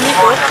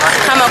mikusanyiko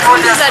kama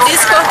kundi za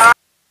disco.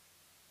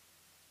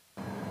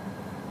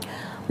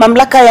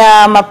 Mamlaka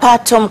ya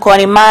mapato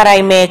mkoani Mara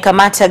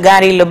imekamata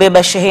gari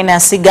lililobeba shehena ya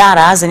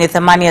sigara zenye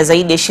thamani ya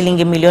zaidi ya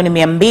shilingi milioni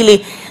 200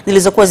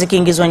 zilizokuwa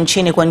zikiingizwa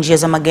nchini kwa njia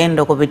za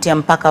magendo kupitia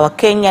mpaka wa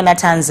Kenya na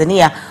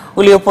Tanzania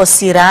uliopo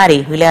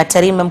Sirari, wilaya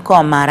Tarime, mkoa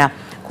wa Mara.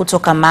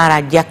 Kutoka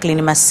Mara,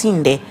 Jacqueline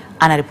Masinde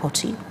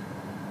anaripoti.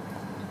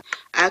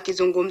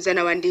 Akizungumza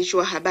na waandishi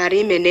wa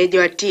habari, meneja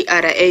wa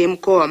TRA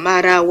mkoa wa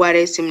Mara,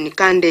 Wallace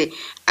Mnikande,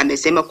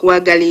 amesema kuwa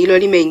gari hilo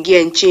limeingia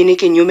nchini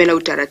kinyume na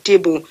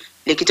utaratibu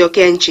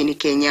likitokea nchini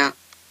Kenya.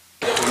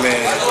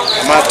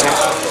 Tumekamata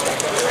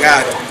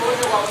gari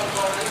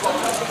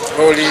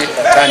lori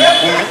tani 10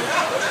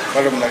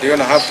 ambalo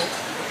mnaliona hapo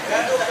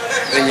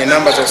lenye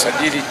namba za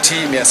usajili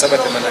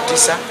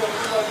T789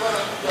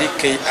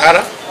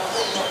 DKR.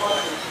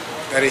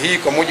 Gari hii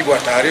kwa mujibu wa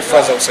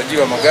taarifa za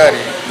usajili wa magari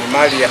ni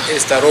mali ya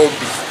Esther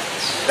Robi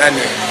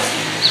Daniel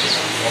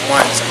wa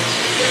Mwanza.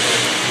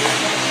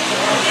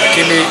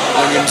 Lakini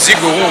mwenye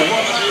mzigo huu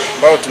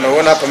ambao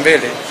tunauona hapa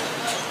mbele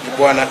ni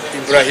bwana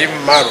Ibrahim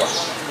Marwa,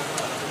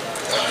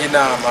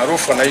 jina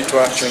maarufu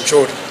anaitwa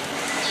Chonchori.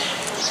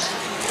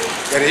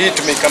 Gari hii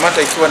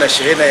tumeikamata ikiwa na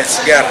shehena ya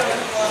sigara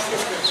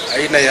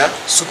aina ya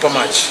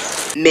Supermatch.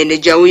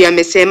 Meneja huyu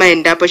amesema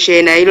endapo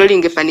shehena hilo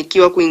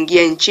lingefanikiwa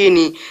kuingia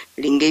nchini,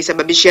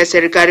 lingeisababishia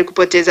serikali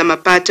kupoteza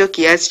mapato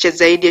kiasi cha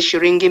zaidi ya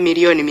shilingi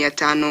milioni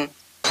 500.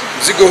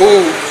 Mzigo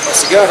huu wa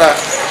sigara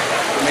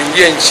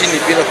umeingia nchini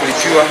bila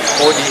kulipiwa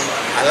kodi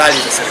halali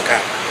za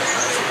serikali.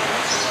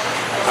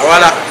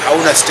 Wala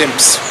hauna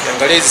stamps.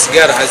 Ukiangalia hizi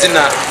sigara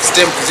hazina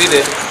stamp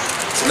zile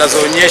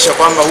zinazoonyesha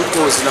kwamba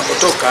huko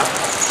zinapotoka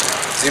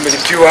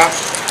zimelipiwa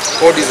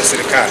kodi za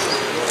serikali.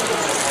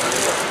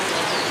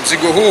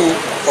 Mzigo huu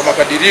kwa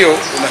makadirio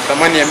una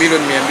thamani ya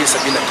milioni 275.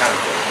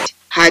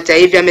 Hata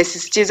hivyo,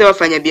 amesisitiza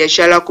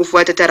wafanyabiashara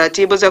kufuata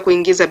taratibu za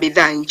kuingiza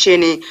bidhaa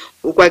nchini,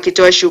 huku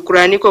akitoa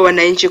shukrani kwa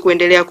wananchi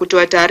kuendelea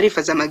kutoa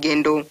taarifa za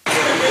magendo.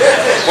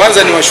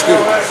 Kwanza ni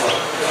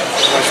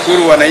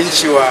washukuru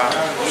wananchi wa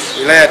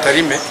wilaya ya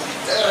Tarime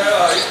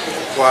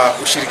kwa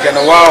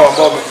ushirikiano wao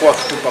ambao wamekuwa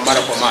wakitupa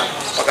mara kwa mara.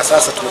 Mpaka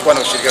sasa tumekuwa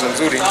na ushirikiano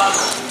mzuri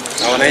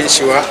na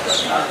wananchi wa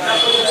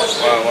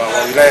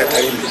wilaya ya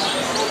Tarime.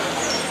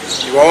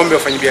 Niwaombe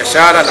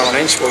wafanyabiashara na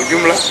wananchi kwa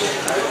ujumla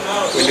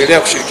kuendelea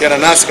kushirikiana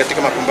nasi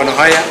katika mapambano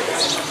haya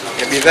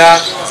ya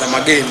bidhaa za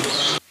magendo.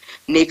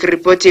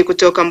 Nikiripoti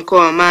kutoka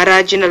mkoa wa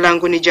Mara, jina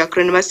langu ni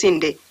Jacqueline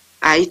Masinde,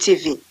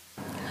 ITV.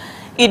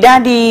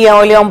 Idadi ya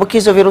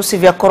walioambukizwa virusi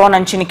vya corona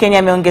nchini Kenya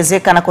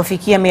imeongezeka na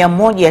kufikia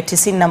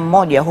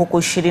 191 huku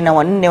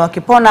 24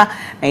 wakipona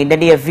na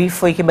idadi ya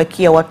vifo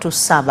ikibakia watu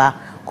 7.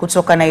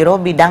 Kutoka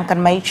Nairobi, Duncan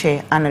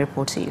Maiche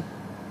anaripoti.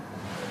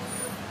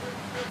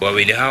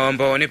 Wawili hao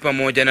ambao ni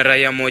pamoja na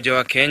raia mmoja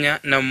wa Kenya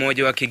na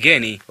mmoja wa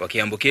kigeni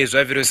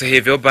wakiambukizwa virusi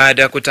hivyo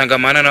baada ya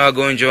kutangamana na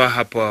wagonjwa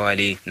hapo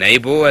awali.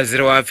 Naibu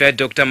Waziri wa Afya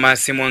Dr.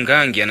 Masi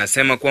Mwangangi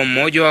anasema kuwa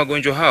mmoja wa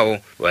wagonjwa hao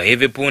wa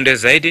hivi punde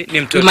zaidi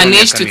ni mtoto wa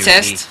miaka miwili. We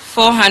managed to test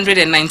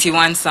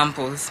 491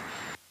 samples.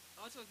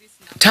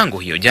 Tangu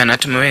hiyo jana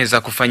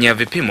tumeweza kufanyia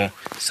vipimo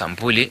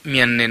sampuli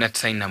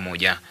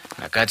 491.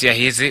 Na kati ya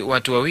hizi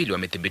watu wawili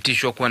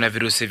wamethibitishwa kuwa na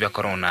virusi vya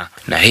corona.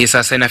 Na hii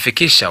sasa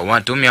inafikisha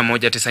watu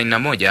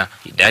 191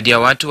 idadi ya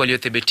watu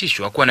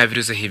waliothibitishwa kuwa na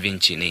virusi hivi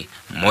nchini.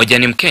 Mmoja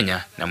ni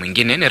Mkenya na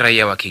mwingine ni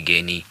raia wa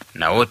kigeni.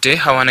 Na wote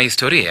hawana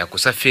historia ya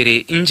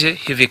kusafiri nje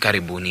hivi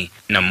karibuni.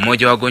 Na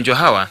mmoja wa wagonjwa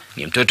hawa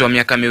ni mtoto wa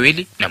miaka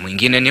miwili na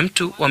mwingine ni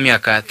mtu wa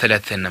miaka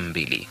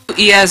 32.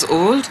 Years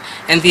old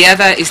and the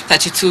other is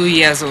 32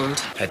 years old.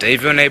 Hata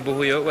hivyo, naibu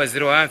huyo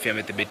waziri wa afya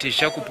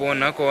amethibitisha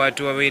kupona kwa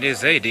watu wawili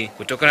zaidi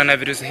kutokana na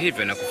virusi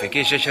hivyo na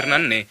kufikisha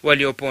 24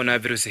 waliopona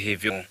virusi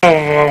hivyo.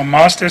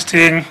 Mass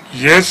testing,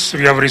 yes,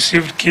 we have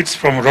received kits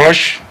from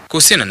Roche.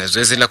 Kuhusiana na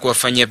zoezi la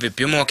kuwafanyia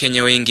vipimo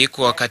Wakenya wengi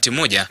kwa wakati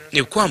mmoja,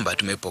 ni kwamba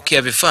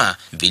tumepokea vifaa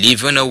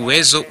vilivyo na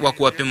uwezo wa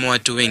kuwapima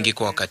watu wengi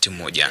kwa wakati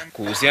mmoja.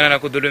 Kuhusiana na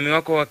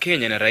kudhulumiwa kwa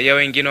Wakenya na raia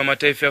wengine wa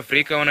mataifa ya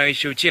Afrika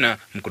wanaoishi Uchina,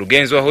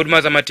 mkurugenzi wa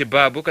huduma za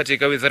matibabu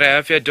katika Wizara ya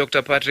Afya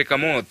Dr. Patrick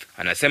Amoth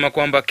anasema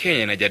kwamba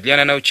Kenya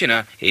inajadiliana na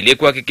Uchina ili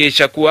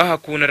kuhakikisha kuwa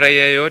hakuna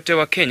raia yote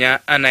wa Kenya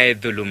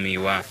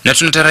anayedhulumiwa. Na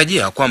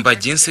tunatarajia kwamba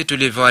jinsi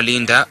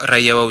tulivyowalinda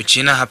raia wa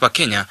Uchina hapa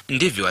Kenya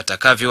ndivyo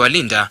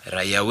watakavyowalinda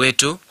raia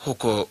wetu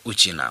huko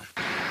Uchina.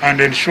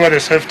 And ensure the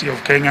safety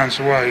of Kenyans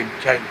who are in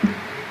China.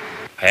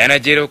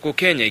 Hayanajiri huku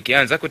Kenya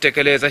ikianza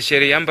kutekeleza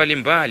sheria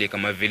mbalimbali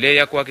kama vile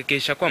ya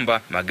kuhakikisha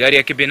kwamba magari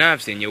ya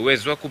kibinafsi yenye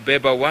uwezo wa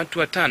kubeba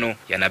watu 5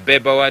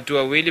 yanabeba watu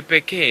 2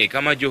 pekee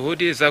kama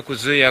juhudi za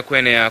kuzuia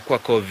kuenea kwa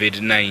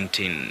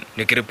COVID-19.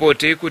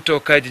 Nikiripoti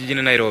kutoka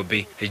jijini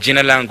Nairobi,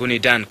 jina langu ni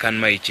Duncan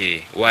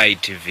Maiche,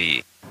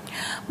 YTV.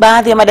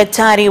 Baadhi ya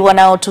madaktari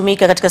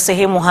wanaotumika katika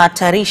sehemu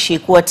hatarishi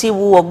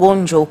kuwatibu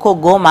wagonjwa huko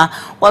Goma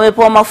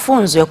wamepewa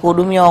mafunzo ya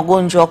kuhudumia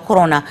wagonjwa wa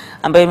corona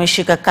ambayo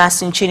imeshika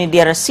kasi nchini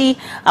DRC,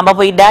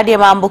 ambapo idadi ya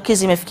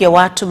maambukizi imefikia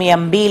watu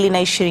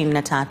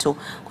 223.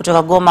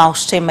 Kutoka Goma,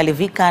 Hussein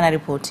Malivika na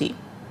ripoti.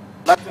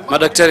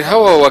 Madaktari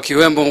hawa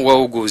wakiwemo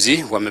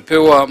wauguzi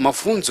wamepewa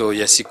mafunzo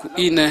ya siku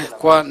 4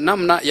 kwa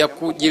namna ya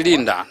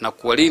kujilinda na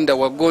kuwalinda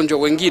wagonjwa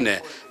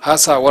wengine,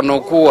 hasa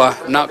wanaokuwa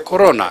na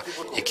corona,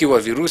 ikiwa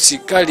virusi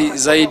kali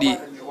zaidi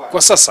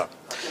kwa sasa.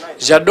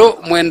 Jado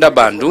Mwenda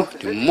Bandu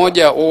ni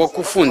mmoja wa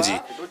wakufunzi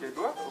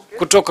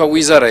kutoka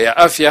Wizara ya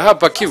Afya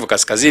hapa Kivu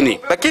Kaskazini.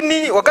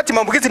 Lakini wakati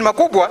maambukizi ni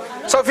makubwa,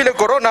 sawa vile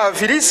corona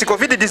virusi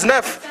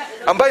COVID-19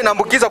 ambayo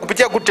inaambukiza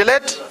kupitia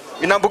gutlet,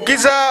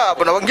 inaambukiza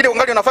na wengine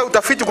wangali wanafanya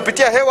utafiti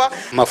kupitia hewa.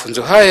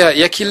 Mafunzo haya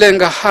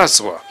yakilenga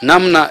haswa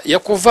namna ya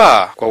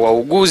kuvaa kwa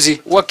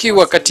wauguzi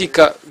wakiwa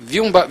katika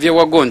vyumba vya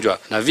wagonjwa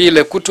na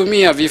vile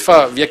kutumia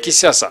vifaa vya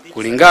kisasa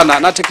kulingana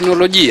na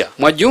teknolojia.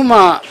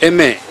 Mwajuma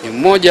Eme ni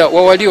mmoja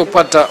wa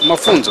waliopata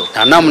mafunzo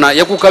na namna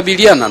ya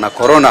kukabiliana na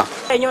corona.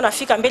 Yenyewe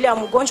nafika mbele ya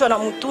mgonjwa na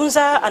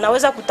mtunza,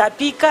 anaweza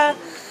kutapika,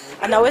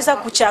 anaweza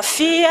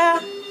kuchafia.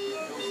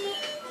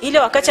 Ile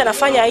wakati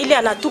anafanya ile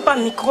anatupa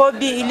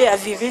mikrobi ile ya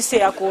virusi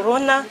ya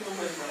corona.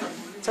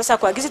 Sasa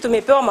kwa gizi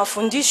tumepewa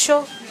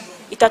mafundisho,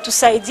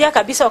 itatusaidia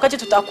kabisa wakati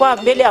tutakuwa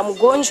mbele ya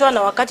mgonjwa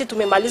na wakati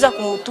tumemaliza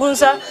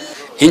kumtunza.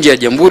 Nchi ya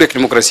Jamhuri ya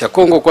Kidemokrasia ya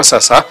Kongo kwa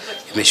sasa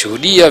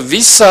imeshuhudia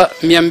visa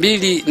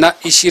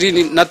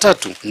 223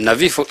 na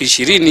vifo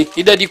 20,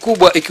 idadi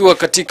kubwa ikiwa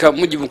katika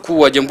mji mkuu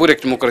wa Jamhuri ya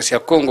Kidemokrasia ya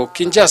Kongo,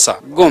 Kinshasa.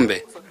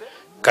 Gombe,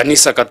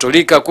 Kanisa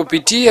Katolika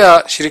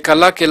kupitia shirika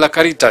lake la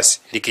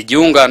Caritas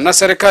likijiunga na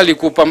serikali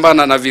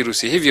kupambana na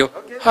virusi hivyo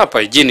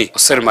hapa jijini.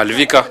 Hussein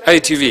Malivika,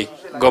 ITV,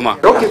 Goma.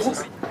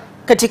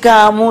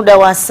 Katika muda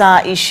wa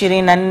saa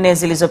 24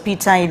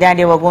 zilizopita,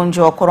 idadi ya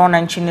wagonjwa wa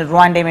corona nchini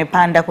Rwanda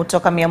imepanda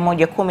kutoka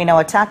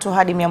 113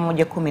 hadi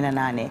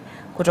 118.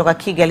 Kutoka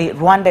Kigali,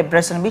 Rwanda,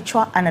 Bresson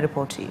Bichwa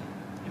anaripoti.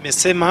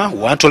 Imesema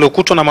watu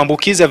waliokutwa na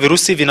maambukizi ya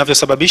virusi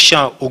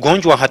vinavyosababisha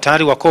ugonjwa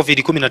hatari wa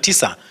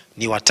COVID-19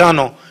 ni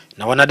 5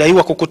 na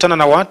wanadaiwa kukutana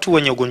na watu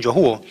wenye ugonjwa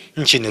huo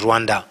nchini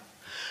Rwanda.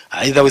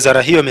 Aidha,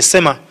 wizara hiyo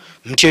imesema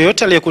mtu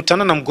yeyote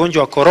aliyekutana na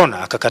mgonjwa wa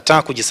corona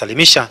akakataa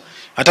kujisalimisha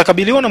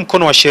atakabiliwa na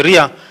mkono wa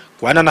sheria,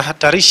 kwani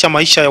anahatarisha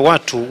maisha ya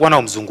watu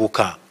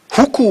wanaomzunguka.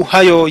 Huku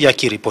hayo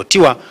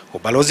yakiripotiwa,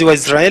 ubalozi wa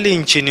Israeli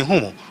nchini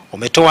humo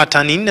umetoa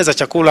tani 4 za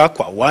chakula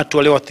kwa watu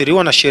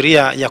walioathiriwa na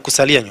sheria ya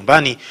kusalia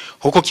nyumbani,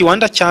 huku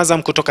kiwanda cha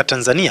Azam kutoka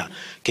Tanzania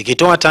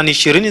kikitoa tani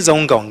 20 za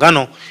unga wa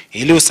ngano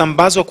ili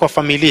usambazwe kwa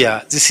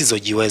familia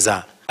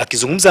zisizojiweza.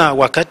 Akizungumza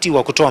wakati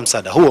wa kutoa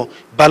msaada huo,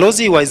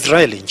 balozi wa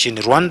Israeli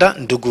nchini Rwanda,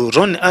 ndugu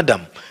Ron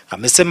Adam,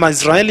 amesema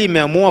Israeli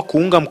imeamua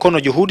kuunga mkono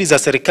juhudi za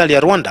serikali ya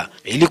Rwanda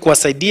ili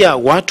kuwasaidia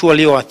watu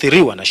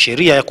walioathiriwa na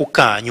sheria ya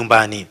kukaa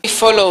nyumbani. We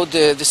followed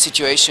the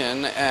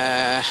situation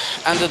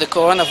under the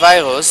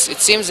coronavirus. It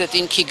seems that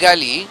in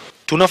Kigali,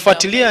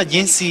 tunafuatilia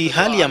jinsi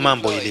hali ya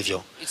mambo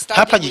ilivyo.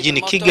 Hapa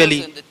jijini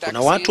Kigali kuna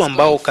watu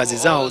ambao kazi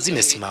zao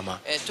zimesimama.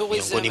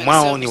 Miongoni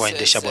mwao ni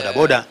waendesha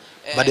bodaboda,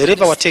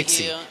 madereva wa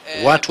teksi,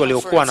 watu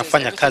waliokuwa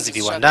wanafanya kazi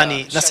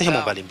viwandani na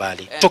sehemu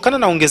mbalimbali. Kutokana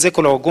na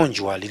ongezeko la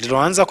wagonjwa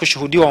lililoanza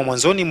kushuhudiwa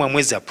mwanzoni mwa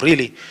mwezi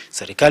Aprili,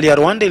 serikali ya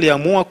Rwanda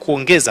iliamua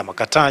kuongeza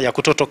makataa ya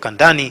kutotoka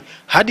ndani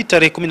hadi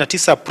tarehe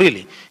 19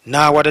 Aprili,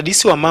 na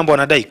wadadisi wa mambo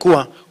wanadai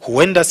kuwa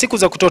huenda siku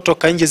za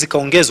kutotoka nje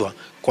zikaongezwa,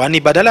 kwani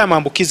badala ya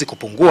maambukizi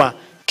kupungua,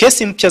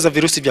 kesi mpya za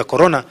virusi vya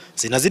corona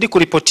zinazidi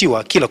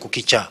kuripotiwa kila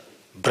kukicha.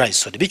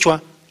 Bryce Bichwa,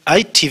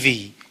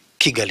 ITV,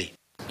 Kigali.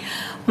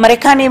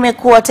 Marekani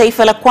imekuwa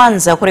taifa la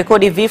kwanza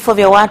kurekodi vifo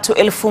vya watu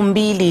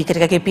 2000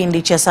 katika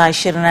kipindi cha saa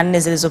 24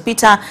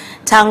 zilizopita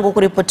tangu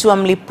kuripotiwa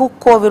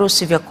mlipuko wa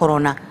virusi vya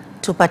corona.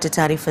 Tupate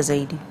taarifa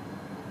zaidi.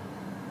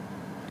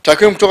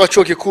 Takwimu kutoka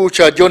chuo kikuu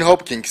cha John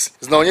Hopkins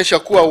zinaonyesha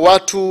kuwa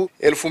watu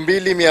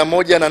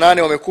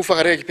 2108 wamekufa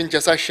katika kipindi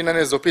cha saa 24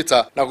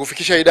 zilizopita na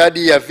kufikisha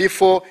idadi ya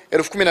vifo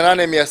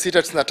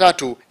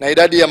 18693, na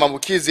idadi ya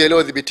maambukizi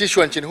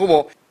yaliyothibitishwa nchini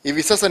humo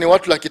hivi sasa ni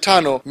watu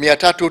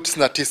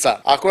 5,399.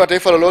 Hakuna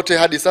taifa lolote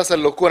hadi sasa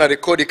lilokuwa na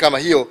rekodi kama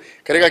hiyo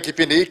katika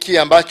kipindi hiki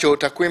ambacho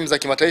takwimu za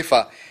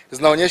kimataifa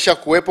zinaonyesha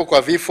kuwepo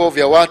kwa vifo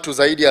vya watu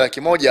zaidi ya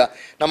 100,000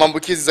 na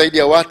maambukizi zaidi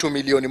ya watu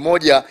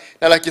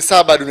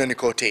 1,700,000 duniani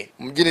kote.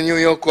 Mjini New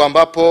York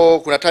ambapo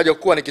kunatajwa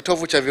kuwa ni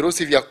kitovu cha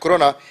virusi vya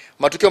corona,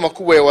 matukio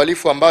makubwa ya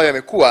uhalifu ambayo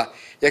yamekuwa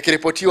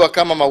yakiripotiwa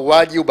kama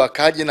mauaji,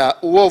 ubakaji na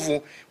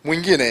uovu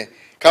mwingine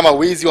kama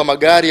wizi wa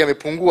magari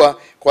yamepungua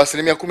kwa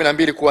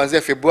 12%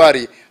 kuanzia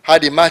Februari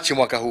hadi Machi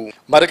mwaka huu.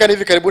 Marekani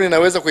hivi karibuni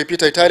inaweza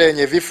kuipita Italia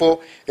yenye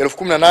vifo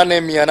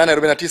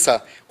 18,849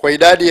 kwa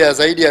idadi ya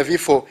zaidi ya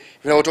vifo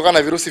vinavyotokana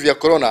na virusi vya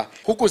corona,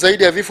 huku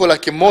zaidi ya vifo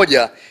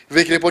 100,000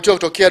 vikiripotiwa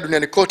kutokea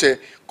duniani kote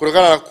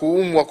kutokana na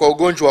kuumwa kwa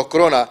ugonjwa wa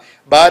corona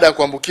baada ya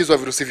kuambukizwa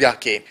virusi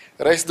vyake.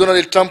 Rais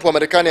Donald Trump wa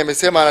Marekani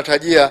amesema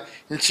anatarajia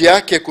nchi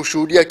yake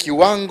kushuhudia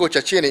kiwango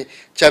cha chini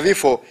cha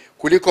vifo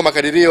kuliko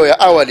makadirio ya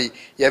awali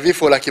ya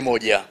vifo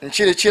 100,000.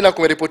 Nchini China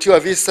kumeripotiwa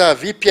visa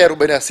vipya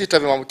 46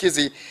 vya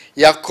maambukizi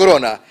ya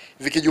corona,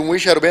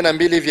 vikijumuisha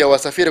 42 vya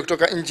wasafiri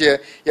kutoka nje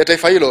ya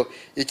taifa hilo,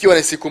 ikiwa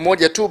ni siku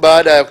moja tu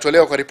baada ya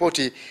kutolewa kwa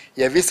ripoti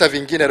ya visa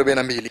vingine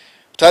 42.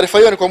 Taarifa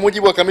hiyo ni kwa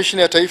mujibu wa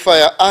Kamishna ya Taifa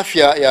ya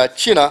Afya ya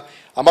China,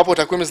 ambapo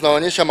takwimu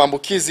zinaonyesha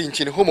maambukizi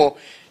nchini humo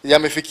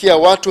yamefikia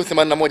watu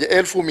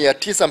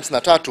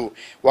 81,953,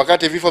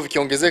 wakati vifo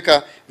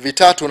vikiongezeka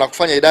vitatu na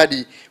kufanya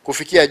idadi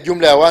kufikia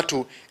jumla ya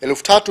watu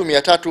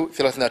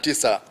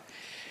 3,339.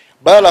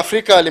 Bara la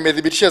Afrika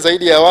limedhibitisha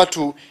zaidi ya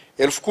watu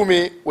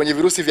 10,000 wenye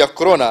virusi vya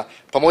corona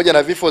pamoja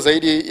na vifo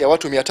zaidi ya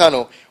watu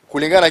 500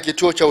 kulingana na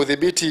kituo cha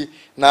udhibiti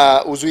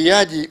na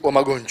uzuiaji wa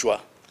magonjwa.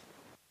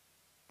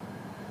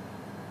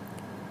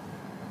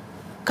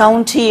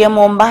 Kaunti ya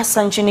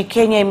Mombasa nchini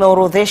Kenya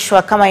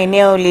imeorodheshwa kama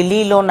eneo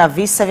lililo na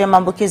visa vya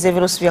maambukizi ya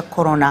virusi vya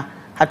corona,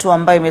 hatua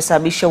ambayo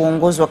imesababisha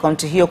uongozi wa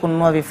kaunti hiyo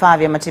kununua vifaa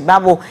vya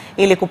matibabu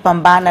ili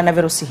kupambana na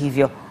virusi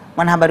hivyo.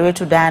 Mwanahabari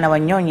wetu Diana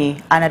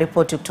Wanyonyi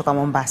anaripoti kutoka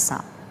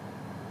Mombasa.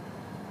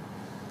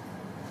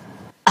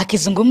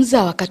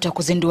 Akizungumza wakati wa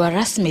kuzindua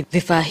rasmi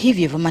vifaa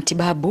hivyo vya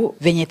matibabu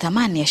vyenye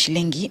thamani ya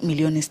shilingi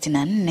milioni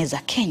 64 za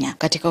Kenya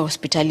katika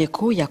hospitali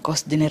kuu ya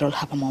Coast General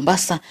hapa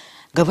Mombasa,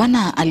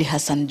 Gavana Ali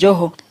Hassan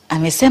Joho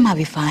amesema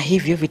vifaa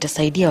hivyo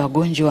vitasaidia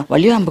wagonjwa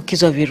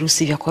walioambukizwa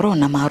virusi vya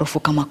corona maarufu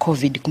kama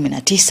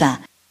COVID-19.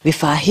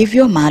 Vifaa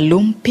hivyo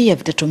maalum pia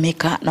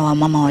vitatumika na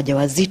wamama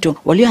wajawazito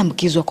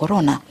walioambukizwa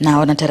corona na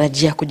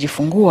wanatarajia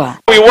kujifungua.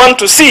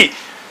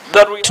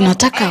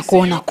 Tunataka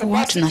kuona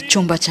kuwa tuna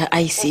chumba cha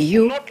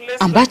ICU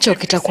ambacho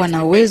kitakuwa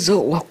na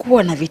uwezo wa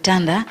kuwa na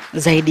vitanda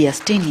zaidi ya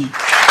 60.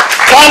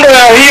 Kando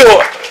ya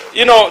hiyo,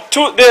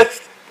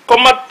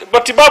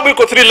 matibabu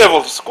iko 3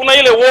 levels. Kuna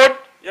ile ward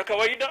ya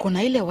kawaida,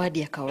 kuna ile wadi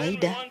ya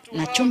kawaida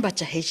na chumba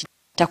cha HD.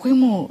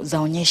 Takwimu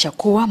zaonyesha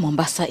kuwa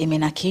Mombasa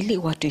imenakili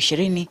watu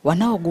 20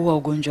 wanaougua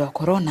ugonjwa wa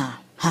corona.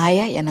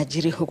 Haya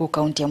yanajiri huku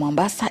kaunti ya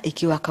Mombasa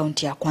ikiwa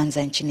kaunti ya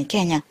kwanza nchini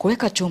Kenya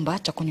kuweka chumba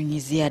cha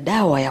kunyunyizia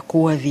dawa ya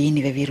kuua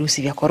viini vya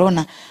virusi vya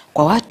corona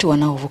kwa watu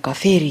wanaovuka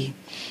feri.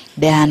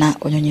 Diana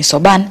Wanyonyi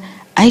Soban,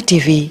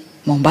 ITV,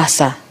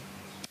 Mombasa.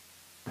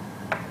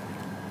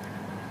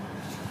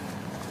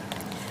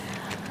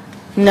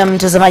 Na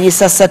mtazamaji,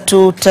 sasa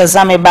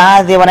tutazame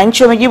baadhi ya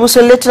wananchi wamejibu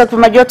swali letu la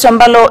kupima joto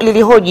ambalo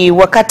lilihoji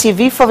wakati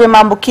vifo vya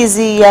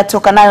maambukizi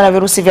yatokanayo na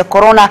virusi vya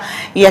corona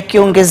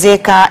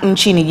yakiongezeka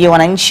nchini. Je,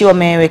 wananchi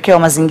wamewekewa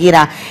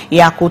mazingira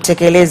ya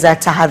kutekeleza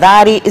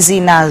tahadhari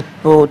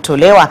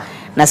zinazotolewa?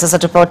 Na sasa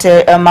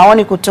tupate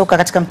maoni kutoka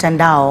katika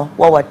mtandao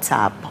wa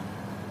WhatsApp.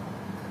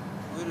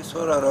 Hili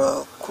swala la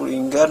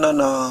kulingana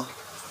na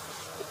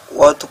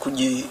watu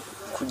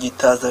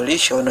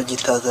kujitahadharisha,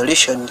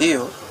 wanajitahadharisha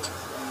ndio,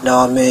 na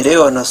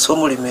wameelewa na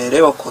somo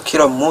limeelewa kwa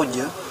kila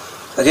mmoja,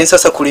 lakini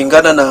sasa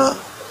kulingana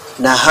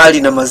na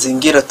hali na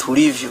mazingira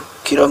tulivyo,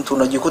 kila mtu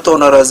unajikuta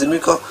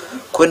unalazimika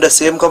kwenda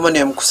sehemu kama ni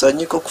ya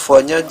mkusanyiko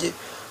kufanyaje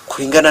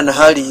kulingana na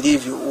hali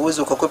ilivyo.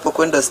 Uwezo ukakwepa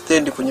kwenda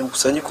stand kwenye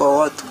mkusanyiko wa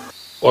watu.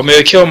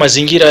 Wamewekewa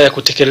mazingira ya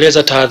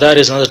kutekeleza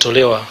tahadhari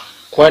zinazotolewa,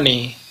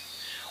 kwani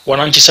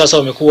wananchi sasa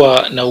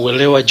wamekuwa na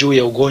uelewa juu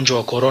ya ugonjwa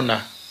wa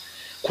corona: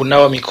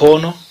 kunawa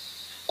mikono,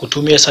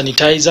 kutumia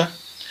sanitizer,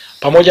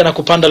 pamoja na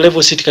kupanda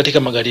level seat katika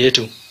magari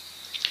yetu.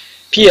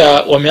 Pia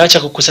wameacha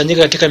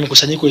kukusanyika katika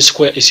mikusanyiko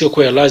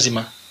isiyokuwa ya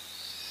lazima.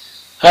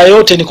 Haya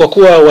yote ni kwa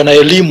kuwa wana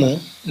elimu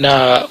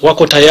na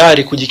wako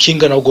tayari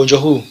kujikinga na ugonjwa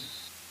huu.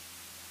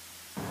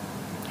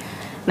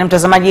 Na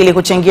mtazamaji, ili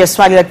kuchangia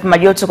swali la kupima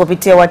joto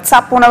kupitia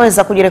WhatsApp,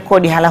 unaweza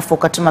kujirekodi halafu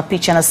ukatuma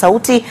picha na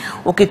sauti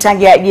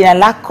ukitaja jina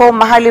lako,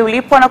 mahali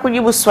ulipo, na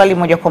kujibu swali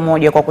moja kwa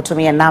moja kwa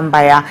kutumia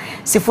namba ya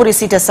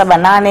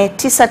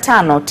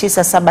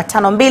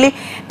 0678959752,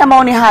 na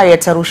maoni hayo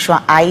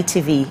yatarushwa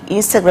ITV,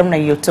 Instagram na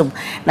YouTube.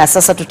 Na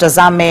sasa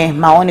tutazame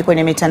maoni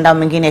kwenye mitandao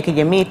mingine ya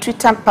kijamii,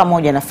 Twitter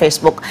pamoja na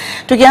Facebook.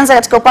 Tukianza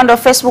katika upande wa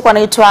Facebook,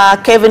 anaitwa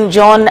Kevin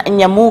John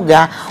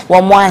Nyamuga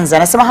wa Mwanza.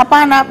 Anasema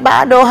hapana,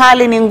 bado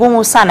hali ni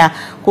ngumu sana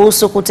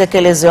kuhusu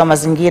kutekelezewa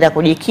mazingira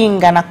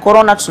kujikinga na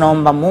corona.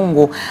 Tunaomba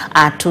Mungu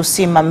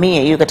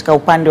atusimamie. Hiyo katika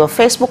upande wa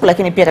Facebook.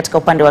 Lakini pia katika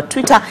upande wa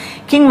Twitter,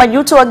 King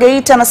Majuto wa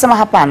Geita anasema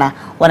hapana,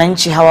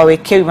 wananchi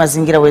hawawekewi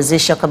mazingira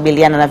wezesha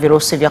kukabiliana na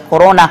virusi vya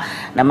corona.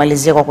 Na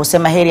malizia kwa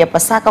kusema heri ya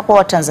Pasaka kwa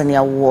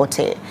Watanzania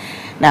wote.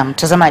 Na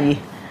mtazamaji,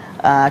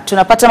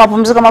 tunapata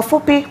mapumziko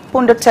mafupi,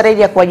 punde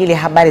tutarejea kwa ajili ya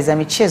habari za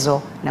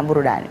michezo na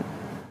burudani.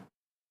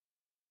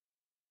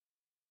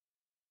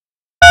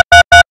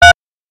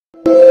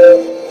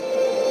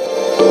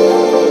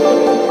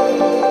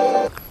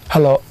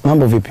 Hello,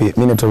 mambo vipi?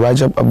 Mimi naitwa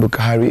Rajab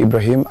Abdulkahari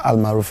Ibrahim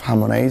almaruf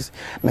Harmonize.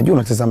 Najua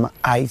unatazama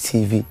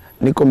ITV.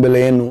 Niko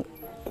mbele yenu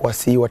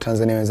kuwasihi wa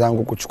Tanzania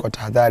wenzangu kuchukua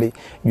tahadhari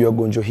juu ya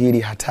gonjwa hili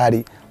hatari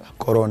la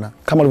corona.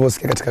 Kama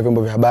ulivyosikia katika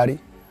vyombo vya habari,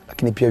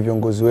 lakini pia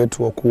viongozi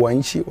wetu wakuu wa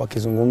nchi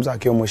wakizungumza,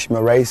 akiwa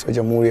Mheshimiwa Rais wa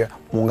Jamhuri ya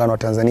Muungano wa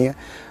Tanzania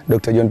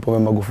Dr. John Pombe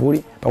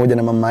Magufuli, pamoja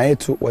na mama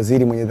yetu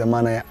waziri mwenye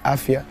dhamana ya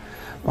afya,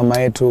 mama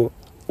yetu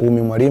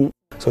Umi Mwalimu.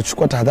 So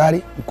chukua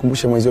tahadhari,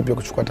 mkumbushe mwenzio pia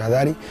kuchukua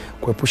tahadhari,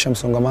 kuepusha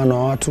msongamano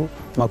wa watu,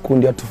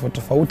 makundi ya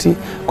tofauti,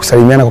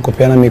 kusalimiana kwa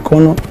kupeana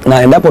mikono,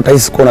 na endapo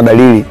utahisi kuwa na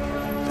dalili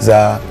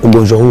za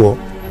ugonjwa huo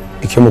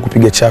ikiwemo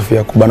kupiga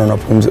chafya, kubanwa na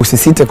pumzi,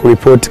 usisite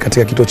kuripoti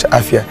katika kituo cha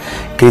afya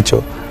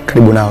kilicho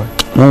karibu nawe.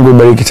 Mungu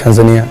ibariki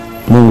Tanzania,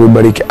 Mungu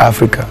ibariki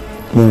Afrika,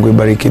 Mungu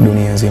ibariki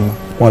dunia nzima.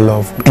 One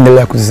love.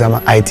 Endelea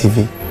kutazama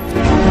ITV.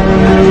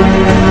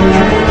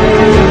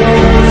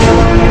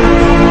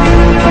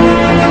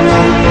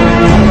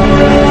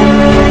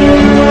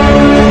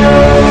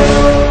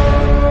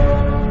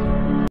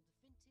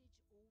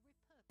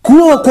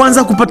 Kuwa wa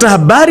kwanza kupata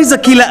habari za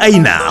kila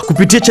aina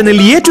kupitia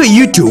chaneli yetu ya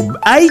YouTube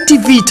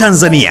ITV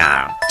Tanzania.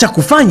 Cha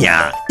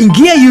kufanya,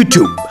 ingia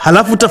YouTube,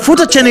 halafu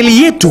tafuta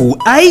chaneli yetu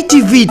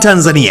ITV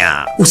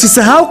Tanzania.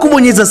 Usisahau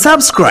kubonyeza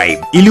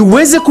subscribe ili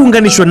uweze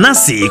kuunganishwa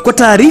nasi kwa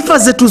taarifa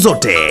zetu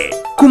zote.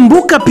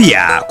 Kumbuka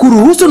pia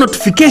kuruhusu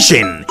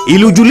notification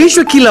ili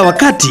ujulishwe kila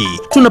wakati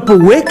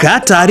tunapoweka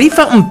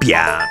taarifa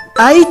mpya.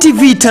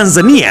 ITV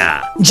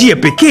Tanzania, njia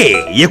pekee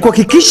ya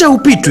kuhakikisha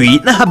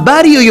hupitwi na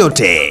habari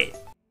yoyote.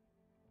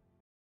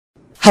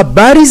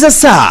 Habari za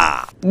saa,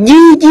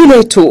 jiji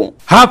letu,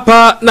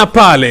 hapa na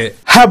pale.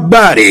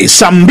 Habari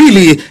saa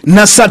 2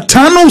 na saa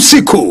 5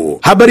 usiku.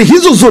 Habari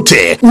hizo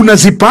zote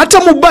unazipata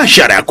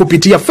mubashara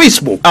kupitia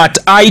Facebook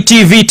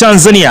 @ITV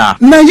Tanzania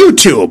na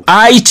YouTube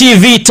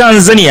ITV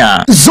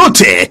Tanzania.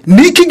 Zote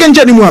ni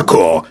kiganjani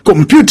mwako,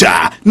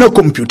 kompyuta na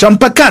kompyuta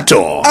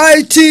mpakato.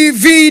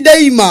 ITV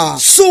daima,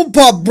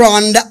 super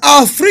brand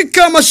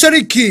Afrika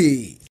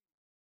Mashariki.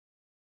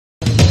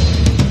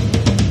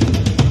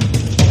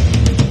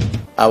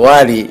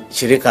 Awali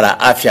shirika la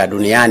afya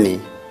duniani,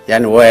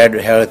 yani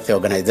World Health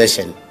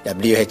Organization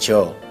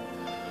WHO,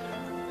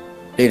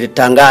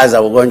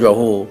 lilitangaza ugonjwa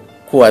huu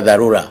kuwa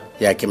dharura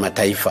ya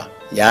kimataifa,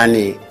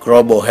 yani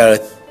Global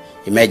Health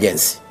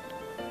Emergency.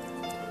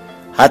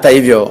 Hata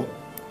hivyo,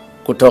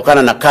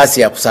 kutokana na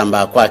kasi ya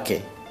kusambaa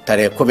kwake,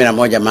 tarehe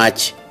 11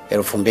 Machi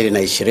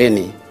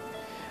 2020,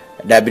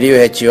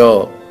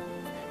 WHO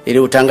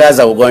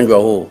iliutangaza ugonjwa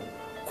huu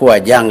kuwa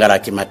janga la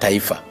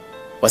kimataifa.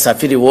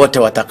 Wasafiri wote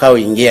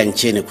watakaoingia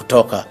nchini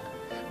kutoka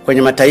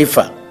kwenye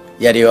mataifa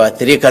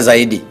yaliyoathirika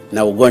zaidi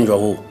na ugonjwa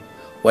huu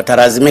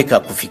watalazimika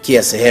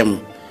kufikia sehemu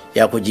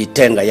ya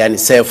kujitenga, yani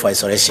self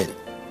isolation,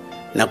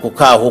 na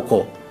kukaa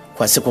huko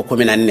kwa siku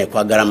 14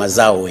 kwa gharama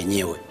zao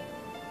wenyewe.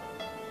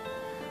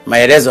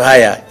 Maelezo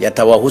haya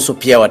yatawahusu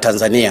pia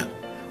Watanzania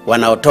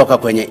wanaotoka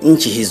kwenye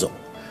nchi hizo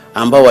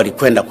ambao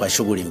walikwenda kwa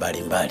shughuli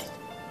mbalimbali.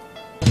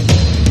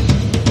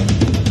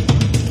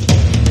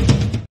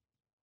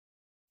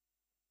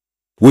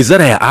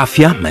 Wizara ya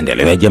Afya,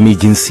 Maendeleo ya Jamii,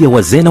 Jinsia,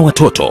 Wazee na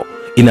Watoto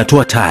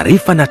inatoa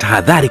taarifa na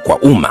tahadhari kwa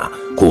umma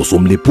kuhusu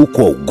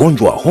mlipuko wa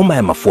ugonjwa wa homa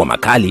ya mafua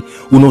makali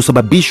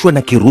unaosababishwa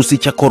na kirusi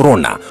cha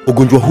korona.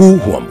 Ugonjwa huu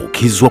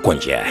huambukizwa kwa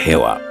njia ya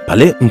hewa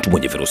pale mtu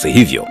mwenye virusi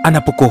hivyo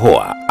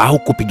anapokohoa au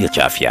kupiga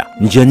chafya.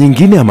 Njia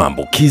nyingine ya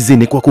maambukizi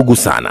ni kwa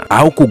kugusana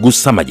au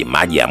kugusa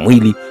majimaji ya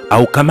mwili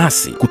au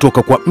kamasi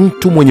kutoka kwa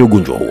mtu mwenye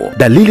ugonjwa huo.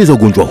 Dalili za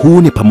ugonjwa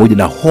huu ni pamoja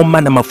na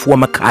homa na mafua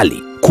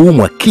makali,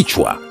 kuumwa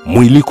kichwa,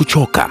 mwili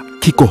kuchoka,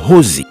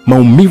 kikohozi,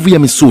 maumivu ya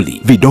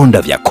misuli,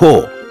 vidonda vya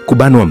koo,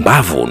 kubanwa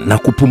mbavu na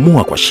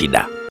kupumua kwa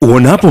shida.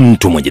 Uonapo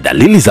mtu mwenye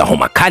dalili za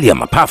homa kali ya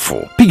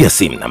mapafu, piga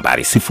simu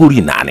nambari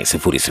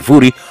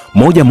 0800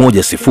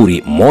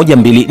 110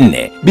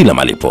 124 bila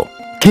malipo.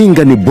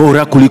 Kinga ni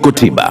bora kuliko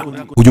tiba.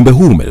 Ujumbe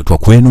huu umeletwa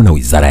kwenu na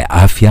Wizara ya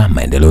Afya,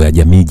 Maendeleo ya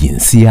Jamii,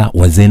 Jinsia,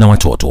 Wazee na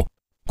Watoto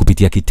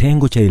kupitia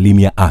kitengo cha elimu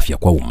ya afya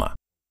kwa umma.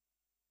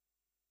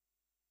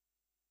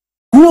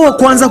 Kuwa wa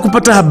kwanza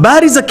kupata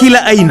habari za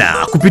kila aina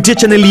kupitia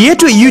chaneli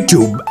yetu ya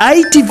YouTube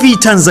ITV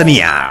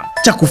Tanzania.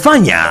 Cha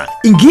kufanya,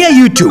 ingia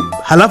YouTube,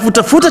 halafu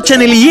tafuta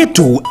chaneli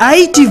yetu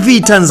ITV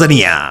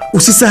Tanzania.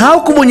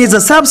 Usisahau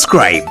kubonyeza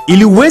subscribe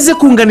ili uweze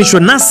kuunganishwa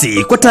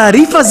nasi kwa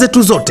taarifa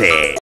zetu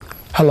zote.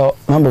 Hello,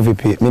 mambo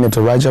vipi? Mimi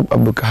ni Rajab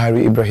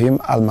Ibrahim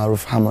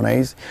almaruf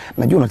Harmonize.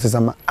 Najua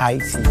unatazama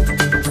ITV.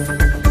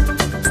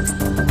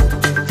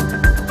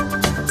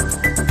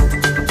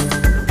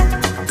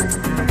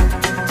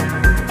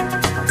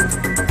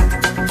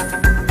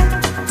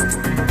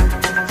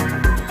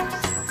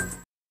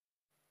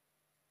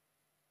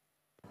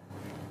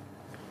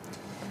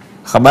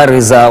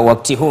 Habari za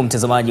wakati huu,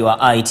 mtazamaji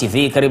wa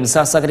ITV. Karibu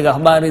sasa katika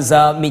habari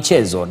za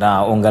michezo,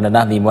 na ungana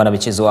nami mwana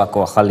michezo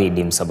wako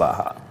Khalid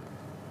Msabaha.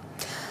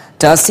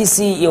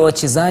 Taasisi ya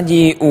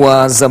wachezaji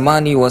wa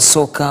zamani wa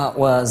soka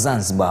wa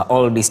Zanzibar,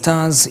 All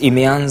Stars,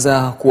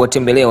 imeanza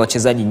kuwatembelea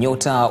wachezaji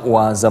nyota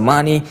wa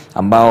zamani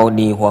ambao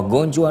ni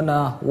wagonjwa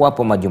na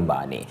wapo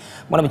majumbani.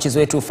 Mwana michezo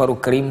wetu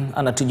Faruk Karim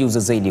anatujuza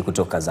zaidi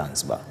kutoka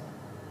Zanzibar.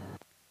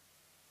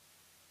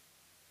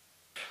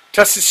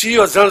 Taasisi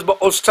hiyo ya Zanzibar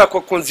All Star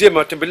kwa kuanzia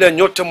imewatembelea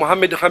nyota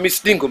Mohamed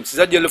Hamis Dingo,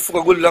 mchezaji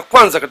aliyefunga goli la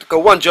kwanza katika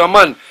uwanja wa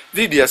Aman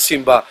dhidi ya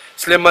Simba.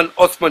 Suleiman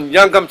Othman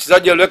Yanga,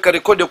 mchezaji aliyeweka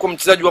rekodi ya kuwa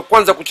mchezaji wa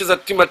kwanza kucheza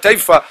timu ya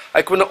taifa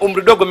akiwa na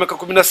umri dogo miaka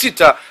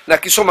 16 na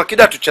akisoma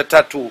kidato cha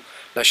 3.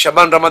 Na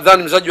Shaban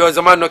Ramadhani, mchezaji wa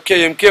zamani wa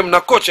KMKM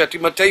na kocha ya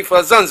timu ya taifa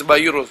ya Zanzibar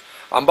Heroes,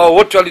 ambao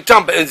wote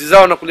walitamba enzi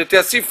zao na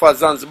kuletea sifa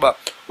Zanzibar,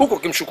 huko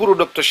kimshukuru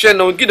Dr. Shein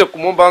na wengine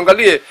kumwomba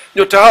angalie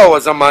nyota hao wa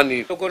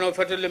zamani. Kuna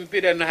ufuatile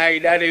mpira na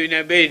haidari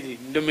inabedi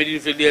ndio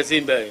midfield ya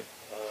Simba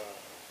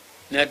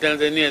na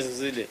Tanzania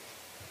zile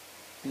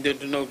ndio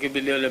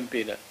tunaokimbilia ule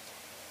mpira.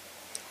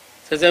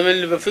 Sasa mimi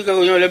nilipofika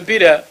kwenye ule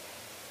mpira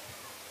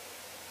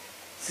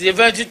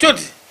sijafanya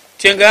chochote.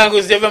 Chenga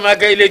yangu sijafanya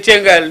maka ile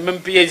chenga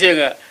nimempiga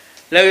chenga.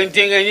 Lakini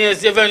chenga yenyewe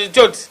sijafanya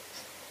chochote.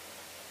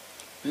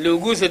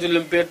 Niliugusa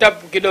tulimpia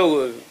tapu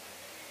kidogo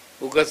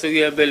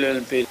ukasogea mbele ya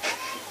mpira.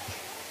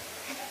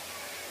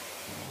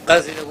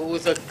 Kazi ya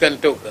kugusa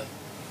kikanitoka.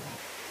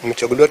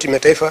 Nimechaguliwa timu ya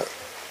taifa.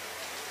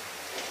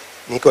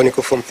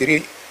 Niko form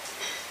 3.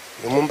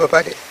 Lumumba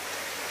pale.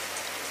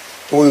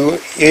 Huyu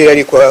yeye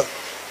alikuwa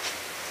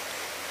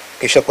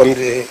kisha kwa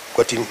mzee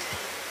kwa timu.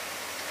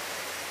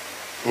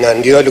 Na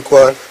ndio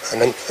alikuwa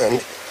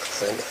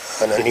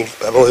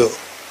ananipa moyo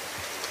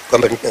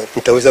kwamba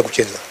nitaweza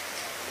kucheza.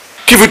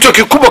 Kivutio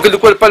kikubwa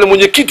kilikuwa pale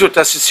mwenyekiti wa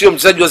taasisi hiyo,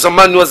 mchezaji wa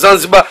zamani wa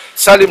Zanzibar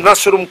Salim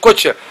Nasoro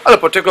Mkocha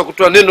alipotaka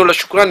kutoa neno la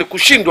shukrani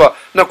kushindwa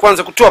na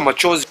kuanza kutoa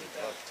machozi.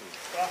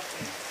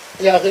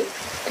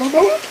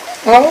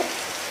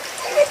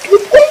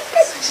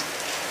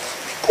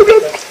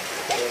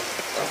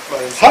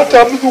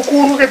 Hata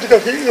mdhukuru katika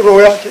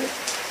roho yake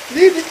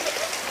nini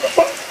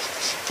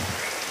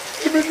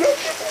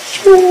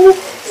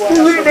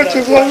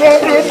nimecheza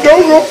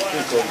mdogo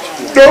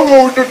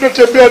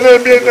unatembea naye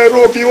mimi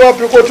Nairobi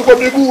wapi kwa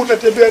miguu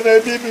unatembea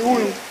naye mimi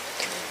huyu.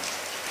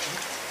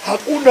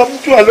 Hakuna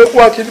mtu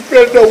aliyekuwa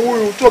akinipenda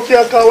huyu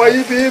tokea kawa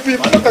hivi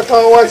mpaka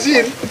kawa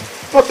waziri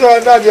mpaka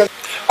nani.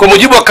 Kwa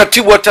mujibu wa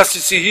katibu wa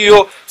taasisi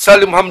hiyo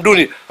Salim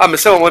Hamduni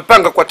amesema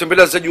wamepanga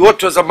kuwatembelea wachezaji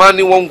wote wa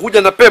zamani wa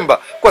Unguja na Pemba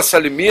kwa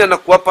salimia na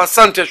kuwapa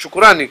asante ya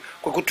shukurani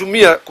kwa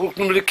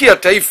kutumikia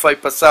taifa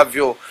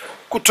ipasavyo.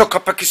 Kutoka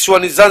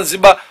Pakisiwani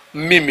Zanzibar,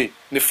 mimi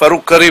ni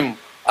Faruk Karim,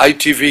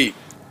 ITV.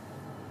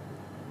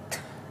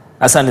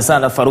 Asante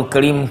sana Faruk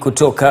Karim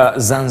kutoka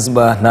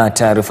Zanzibar na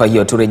taarifa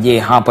hiyo. Turejee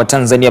hapa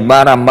Tanzania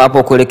bara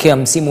ambapo kuelekea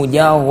msimu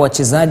ujao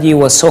wachezaji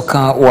wa soka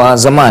wa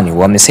zamani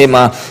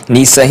wamesema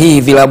ni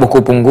sahihi vilabu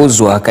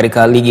kupunguzwa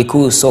katika ligi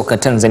kuu soka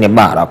Tanzania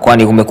bara,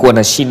 kwani kumekuwa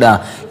na shida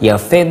ya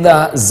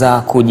fedha za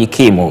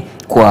kujikimu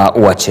kwa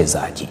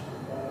wachezaji.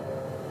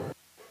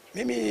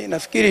 Mimi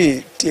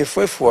nafikiri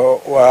TFF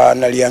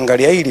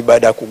wanaliangalia hili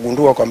baada ya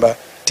kugundua kwamba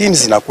timu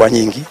zinakuwa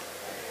nyingi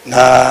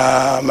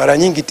na mara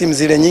nyingi timu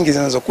zile nyingi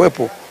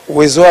zinazokuepo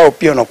uwezo wao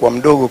pia unakuwa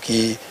mdogo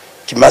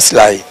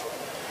kimaslahi.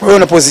 Kwa hiyo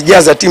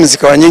unapozijaza timu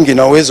zikawa nyingi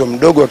na uwezo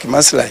mdogo wa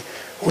kimaslahi,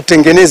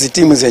 utengenezi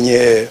timu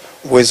zenye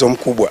uwezo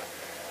mkubwa.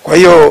 Kwa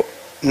hiyo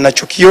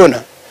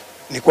ninachokiona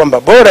ni kwamba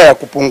bora ya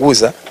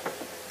kupunguza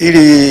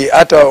ili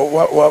hata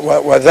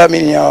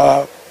wadhamini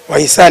wa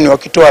wahisani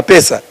wakitoa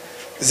pesa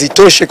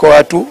zitoshe kwa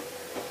watu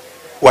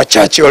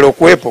wachache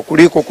waliokuepo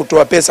kuliko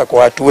kutoa pesa kwa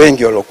watu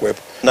wengi waliokuepo.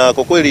 Na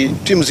kwa kweli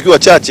timu zikiwa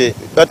chache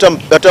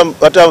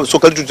hata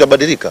soka letu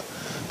litabadilika,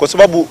 kwa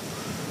sababu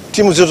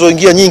timu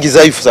zilizoingia nyingi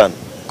dhaifu sana,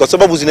 kwa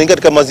sababu zinaingia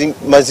katika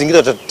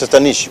mazingira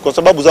tatanishi. Kwa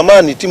sababu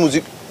zamani timu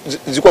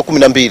zilikuwa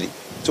 12,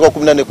 zilikuwa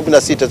 14,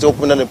 16,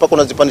 zilikuwa 18 mpaka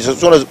unazipandisha.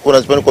 Sio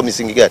unazipandisha kwa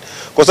misingi gani?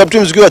 Kwa sababu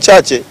timu zikiwa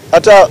chache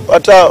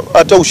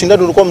hata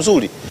ushindani ulikuwa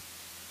mzuri.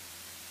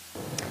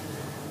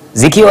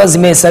 Zikiwa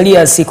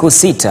zimesalia siku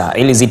 6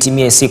 ili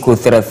zitimie siku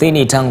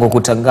 30 tangu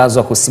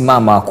kutangazwa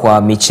kusimama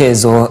kwa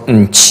michezo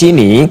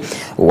nchini,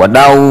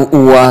 wadau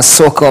wa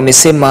soka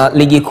wamesema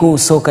ligi kuu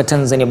soka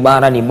Tanzania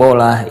bara ni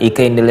bora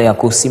ikaendelea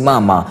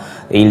kusimama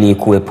ili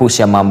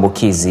kuepusha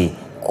maambukizi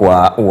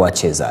kwa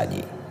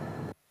wachezaji.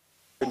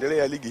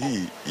 Endelea ligi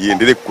hii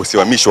iendelee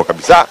kusimamishwa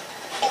kabisa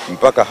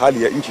mpaka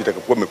hali ya nchi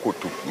itakapokuwa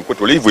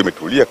mkotulivu,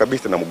 imetulia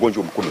kabisa na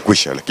mgonjwa mkuu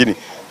umekwisha. Lakini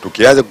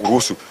tukianza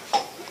kuruhusu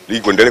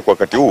ligi kuendelea kwa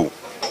wakati huu,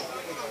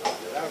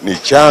 ni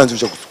chanzo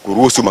cha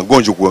kuruhusu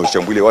magonjwa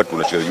kuwashambulia watu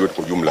na wachezaji wetu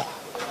kwa jumla.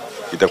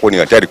 Itakuwa ni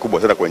hatari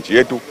kubwa sana kwa nchi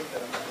yetu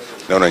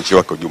na wananchi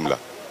wake kwa jumla.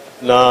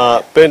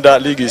 Napenda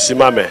ligi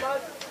isimame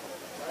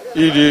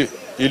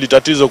ili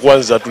tatizo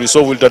kwanza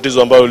tulisolve ile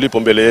tatizo ambalo lipo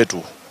mbele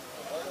yetu.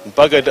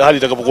 Mpaka hali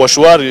itakapokuwa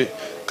shwari,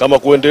 kama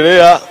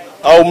kuendelea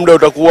au muda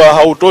utakuwa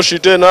hautoshi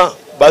tena,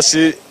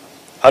 basi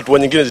hatua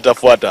nyingine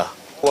zitafuata.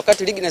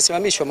 Wakati ligi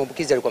inasimamishwa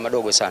maambukizi yalikuwa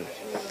madogo sana.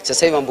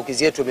 Sasa hivi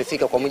maambukizi yetu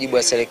yamefika, kwa mujibu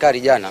wa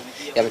serikali jana,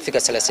 yamefika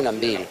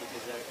 32.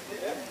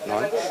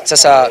 Unaona?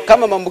 Sasa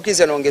kama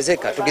maambukizi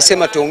yanaongezeka,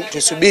 tukisema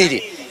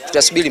tusubiri,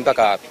 tutasubiri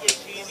mpaka wapi?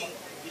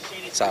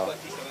 Sawa.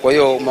 Kwa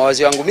hiyo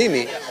mawazo yangu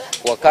mimi,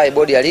 wakae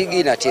bodi ya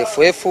ligi na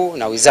TFF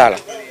na wizara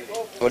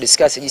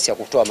wadiscuss jinsi ya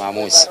kutoa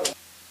maamuzi.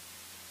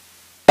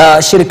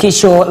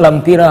 Shirikisho la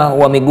mpira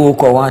wa miguu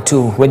kwa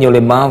watu wenye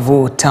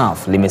ulemavu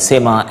TAF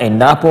limesema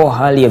endapo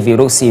hali ya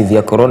virusi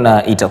vya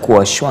corona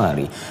itakuwa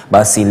shwari,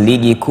 basi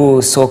ligi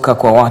kuu soka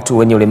kwa watu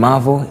wenye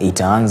ulemavu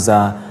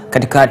itaanza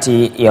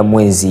katikati ya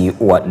mwezi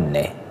wa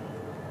 4.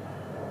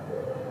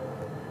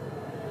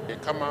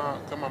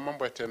 Kama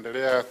mambo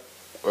yataendelea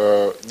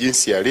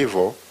jinsi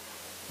yalivyo,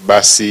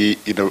 basi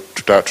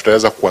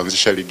tutaweza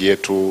kuanzisha ligi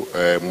yetu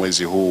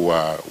mwezi huu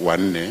wa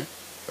 4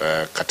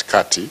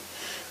 katikati.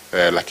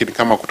 lakini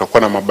kama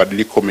kutakuwa na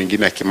mabadiliko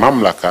mengine ya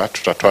kimamlaka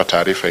tutatoa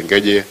taarifa,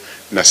 ingeje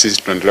na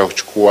sisi tunaendelea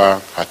kuchukua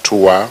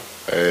hatua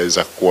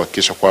za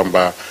kuhakikisha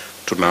kwamba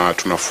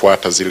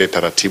tunafuata zile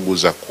taratibu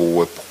za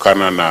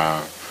kuepukana na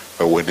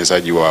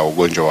uenezaji wa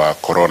ugonjwa wa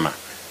corona.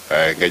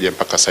 Ingeje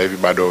mpaka sasa hivi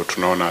bado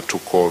tunaona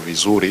tuko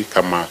vizuri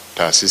kama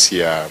taasisi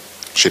ya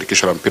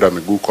shirikisho la mpira wa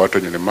miguu kwa watu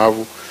wenye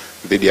ulemavu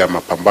dhidi ya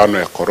mapambano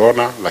ya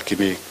corona,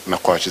 lakini na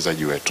kwa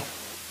wachezaji wetu.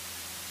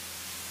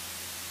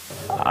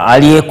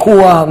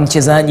 Aliyekuwa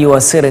mchezaji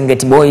wa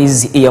Serengeti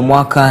Boys ya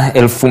mwaka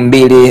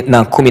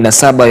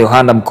 2017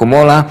 Yohana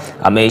Mkomola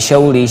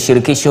ameshauri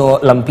shirikisho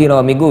la mpira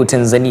wa miguu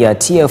Tanzania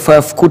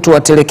TFF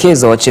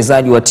kutowatelekeza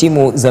wachezaji wa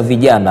timu za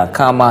vijana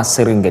kama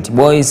Serengeti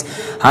Boys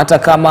hata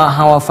kama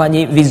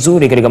hawafanyi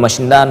vizuri katika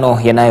mashindano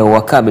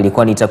yanayowakabili,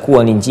 kwani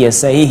itakuwa ni njia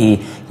sahihi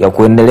ya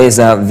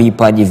kuendeleza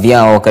vipaji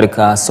vyao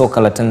katika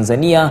soka la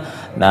Tanzania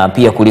na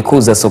pia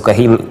kulikuza soka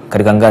hili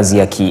katika ngazi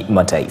ya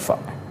kimataifa.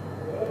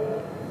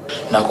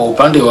 Na kwa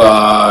upande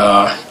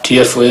wa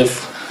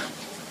TFF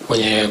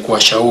kwenye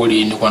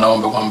kuwashauri ni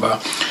naomba kwamba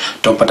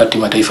tupata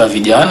timu ya taifa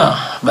vijana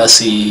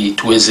basi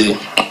tuweze,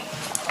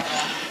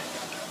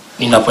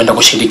 inapoenda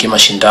kushiriki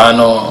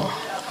mashindano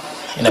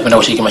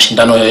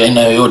ya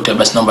aina yoyote,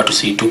 basi naomba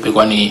tusitupe,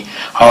 kwani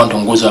hao ndio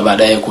nguzo wa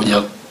baadaye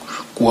kuja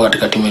kuwa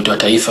katika timu yetu ya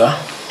taifa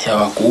ya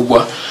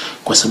wakubwa,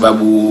 kwa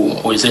sababu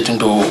wenzetu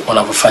ndio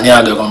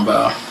wanapofanyaga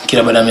kwamba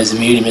kila baada ya miezi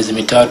miwili miezi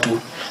mitatu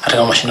hata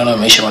kama mashindano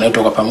yameisha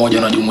wanaitwa kwa pamoja,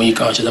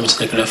 wanajumuika wacheza mechi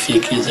za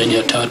kirafiki zaidi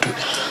ya 3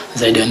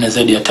 zaidi ya 4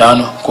 zaidi ya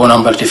 5. Kwa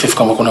namba TFF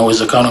kama kuna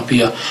uwezekano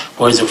pia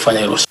waweze kufanya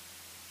hilo.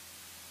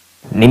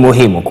 Ni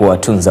muhimu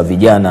kuwatunza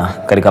vijana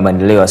katika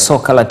maendeleo ya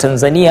soka la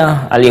Tanzania.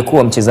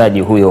 Aliyekuwa mchezaji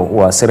huyo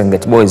wa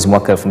Serengeti Boys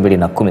mwaka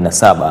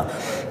 2017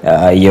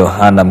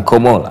 Yohana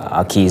Mkomola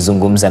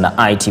akizungumza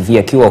na ITV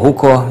akiwa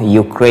huko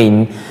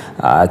Ukraine,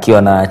 akiwa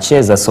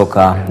anacheza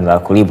soka la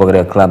kulipwa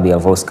katika klabu ya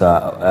Voska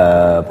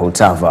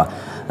Poltava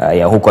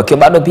ya huko, akiwa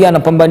bado pia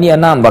anapambania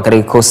namba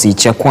katika kikosi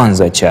cha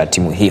kwanza cha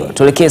timu hiyo.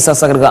 Tuelekee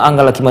sasa katika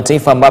anga la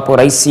kimataifa ambapo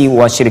rais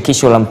wa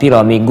shirikisho la mpira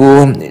wa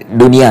miguu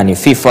duniani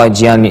FIFA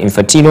Gianni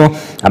Infantino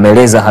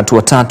ameeleza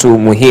hatua 3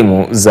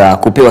 muhimu za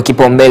kupewa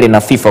kipaumbele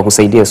na FIFA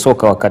kusaidia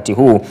soka wakati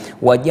huu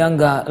wa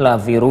janga la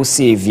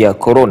virusi vya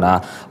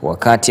corona,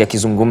 wakati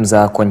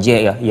akizungumza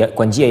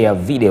kwa njia ya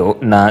video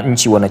na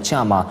nchi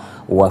wanachama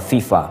wa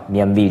FIFA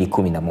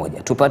 211.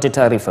 Tupate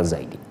taarifa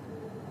zaidi.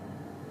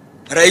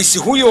 Rais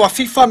huyo wa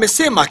FIFA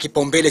amesema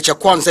kipaumbele cha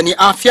kwanza ni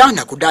afya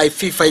na kudai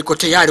FIFA iko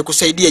tayari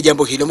kusaidia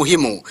jambo hilo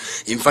muhimu.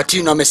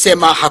 Infantino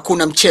amesema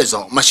hakuna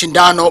mchezo,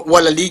 mashindano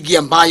wala ligi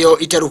ambayo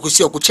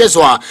itaruhusiwa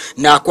kuchezwa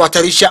na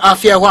kuhatarisha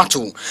afya ya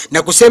watu,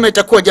 na kusema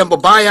itakuwa jambo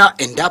baya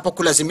endapo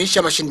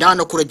kulazimisha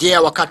mashindano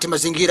kurejea wakati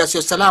mazingira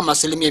sio salama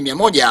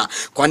 100%,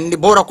 kwani ni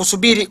bora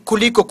kusubiri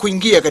kuliko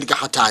kuingia katika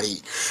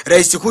hatari.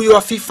 Rais huyo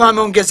wa FIFA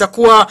ameongeza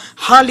kuwa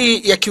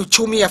hali ya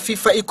kiuchumi ya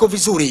FIFA iko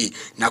vizuri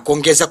na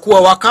kuongeza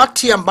kuwa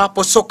wakati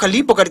ambapo soka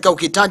lipo katika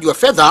uhitaji wa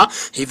fedha,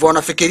 hivyo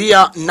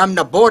wanafikiria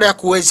namna bora ya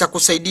kuweza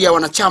kusaidia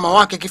wanachama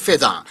wake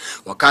kifedha.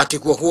 Wakati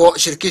huo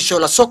shirikisho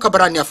la soka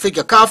barani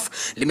Afrika CAF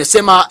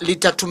limesema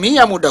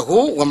litatumia muda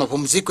huu wa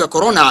mapumziko ya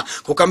corona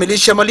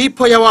kukamilisha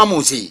malipo ya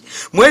waamuzi.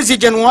 Mwezi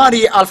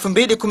Januari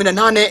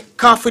 2018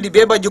 CAF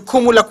ilibeba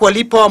jukumu la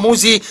kuwalipa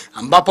waamuzi,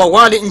 ambapo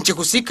awali nchi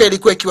husika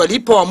ilikuwa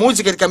ikiwalipa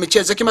waamuzi katika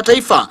michezo ya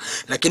kimataifa,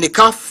 lakini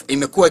CAF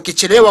imekuwa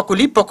ikichelewa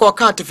kulipa kwa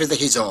wakati fedha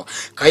hizo.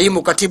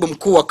 Kaimu katibu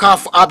mkuu wa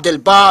CAF Abdel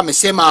Ba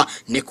amesema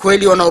ni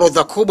kweli wana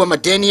orodha kubwa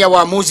madeni ya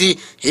waamuzi,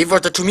 hivyo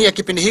watatumia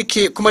kipindi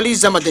hiki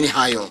kumaliza madeni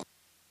hayo.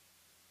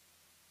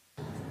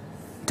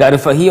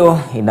 Taarifa hiyo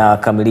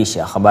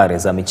inakamilisha habari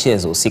za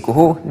michezo usiku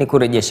huu. Ni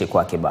kurejeshe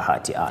kwake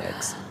Bahati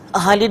Alex.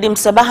 Halidi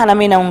Msabaha, na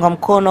mimi naunga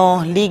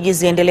mkono ligi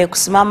ziendelee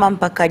kusimama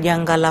mpaka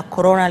janga la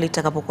corona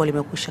litakapokuwa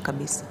limekwisha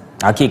kabisa.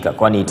 Hakika,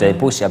 kwani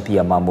itaepusha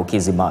pia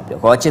maambukizi mapya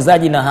kwa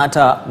wachezaji na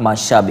hata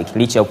mashabiki,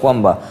 licha ya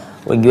kwamba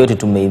wengi wetu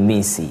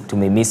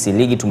tumeimisi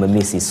ligi,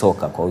 tumeimisi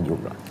soka kwa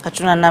ujumla.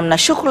 Hatuna namna.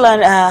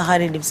 Shukrani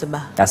Halidi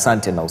Msabaha.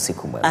 Asante na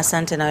usiku mwema.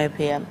 Asante na wewe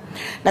pia.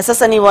 Na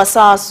sasa ni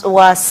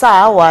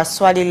wasaa wa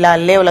swali la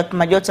leo la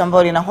kimajoto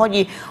ambao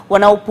linahoji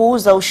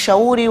wanaopuuza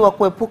ushauri wa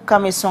kuepuka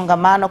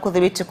misongamano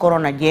kudhibiti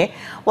corona, je,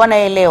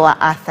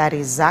 wanaelewa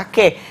athari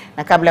zake?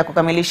 Na kabla ya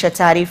kukamilisha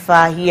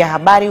taarifa hii ya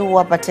habari,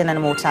 huwapa tena ni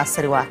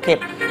muhtasari wake.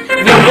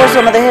 Viongozi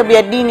wa madhehebu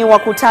ya dini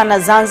wakutana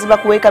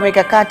Zanzibar kuweka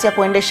mikakati ya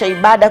kuendesha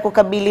ibada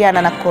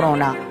kukabiliana na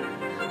corona.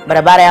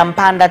 Barabara ya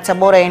Mpanda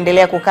Tabora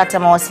yaendelea kukata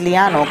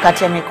mawasiliano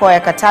kati ya mikoa ya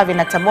Katavi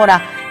na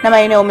Tabora na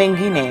maeneo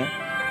mengine.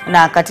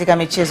 Na katika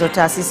michezo,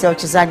 taasisi ya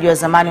wachezaji wa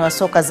zamani wa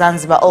soka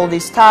Zanzibar All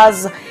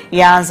Stars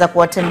yaanza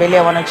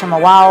kuwatembelea wanachama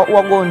wao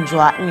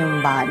wagonjwa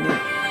nyumbani.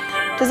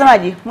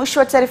 Mtazamaji, mwisho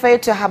wa taarifa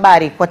yetu ya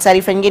habari. Kwa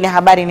taarifa nyingine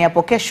habari ni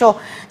hapo kesho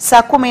saa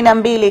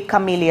 12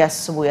 kamili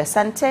asubuhi.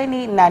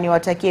 Asanteni na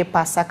niwatakie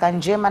Pasaka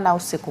njema na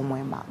usiku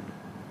mwema.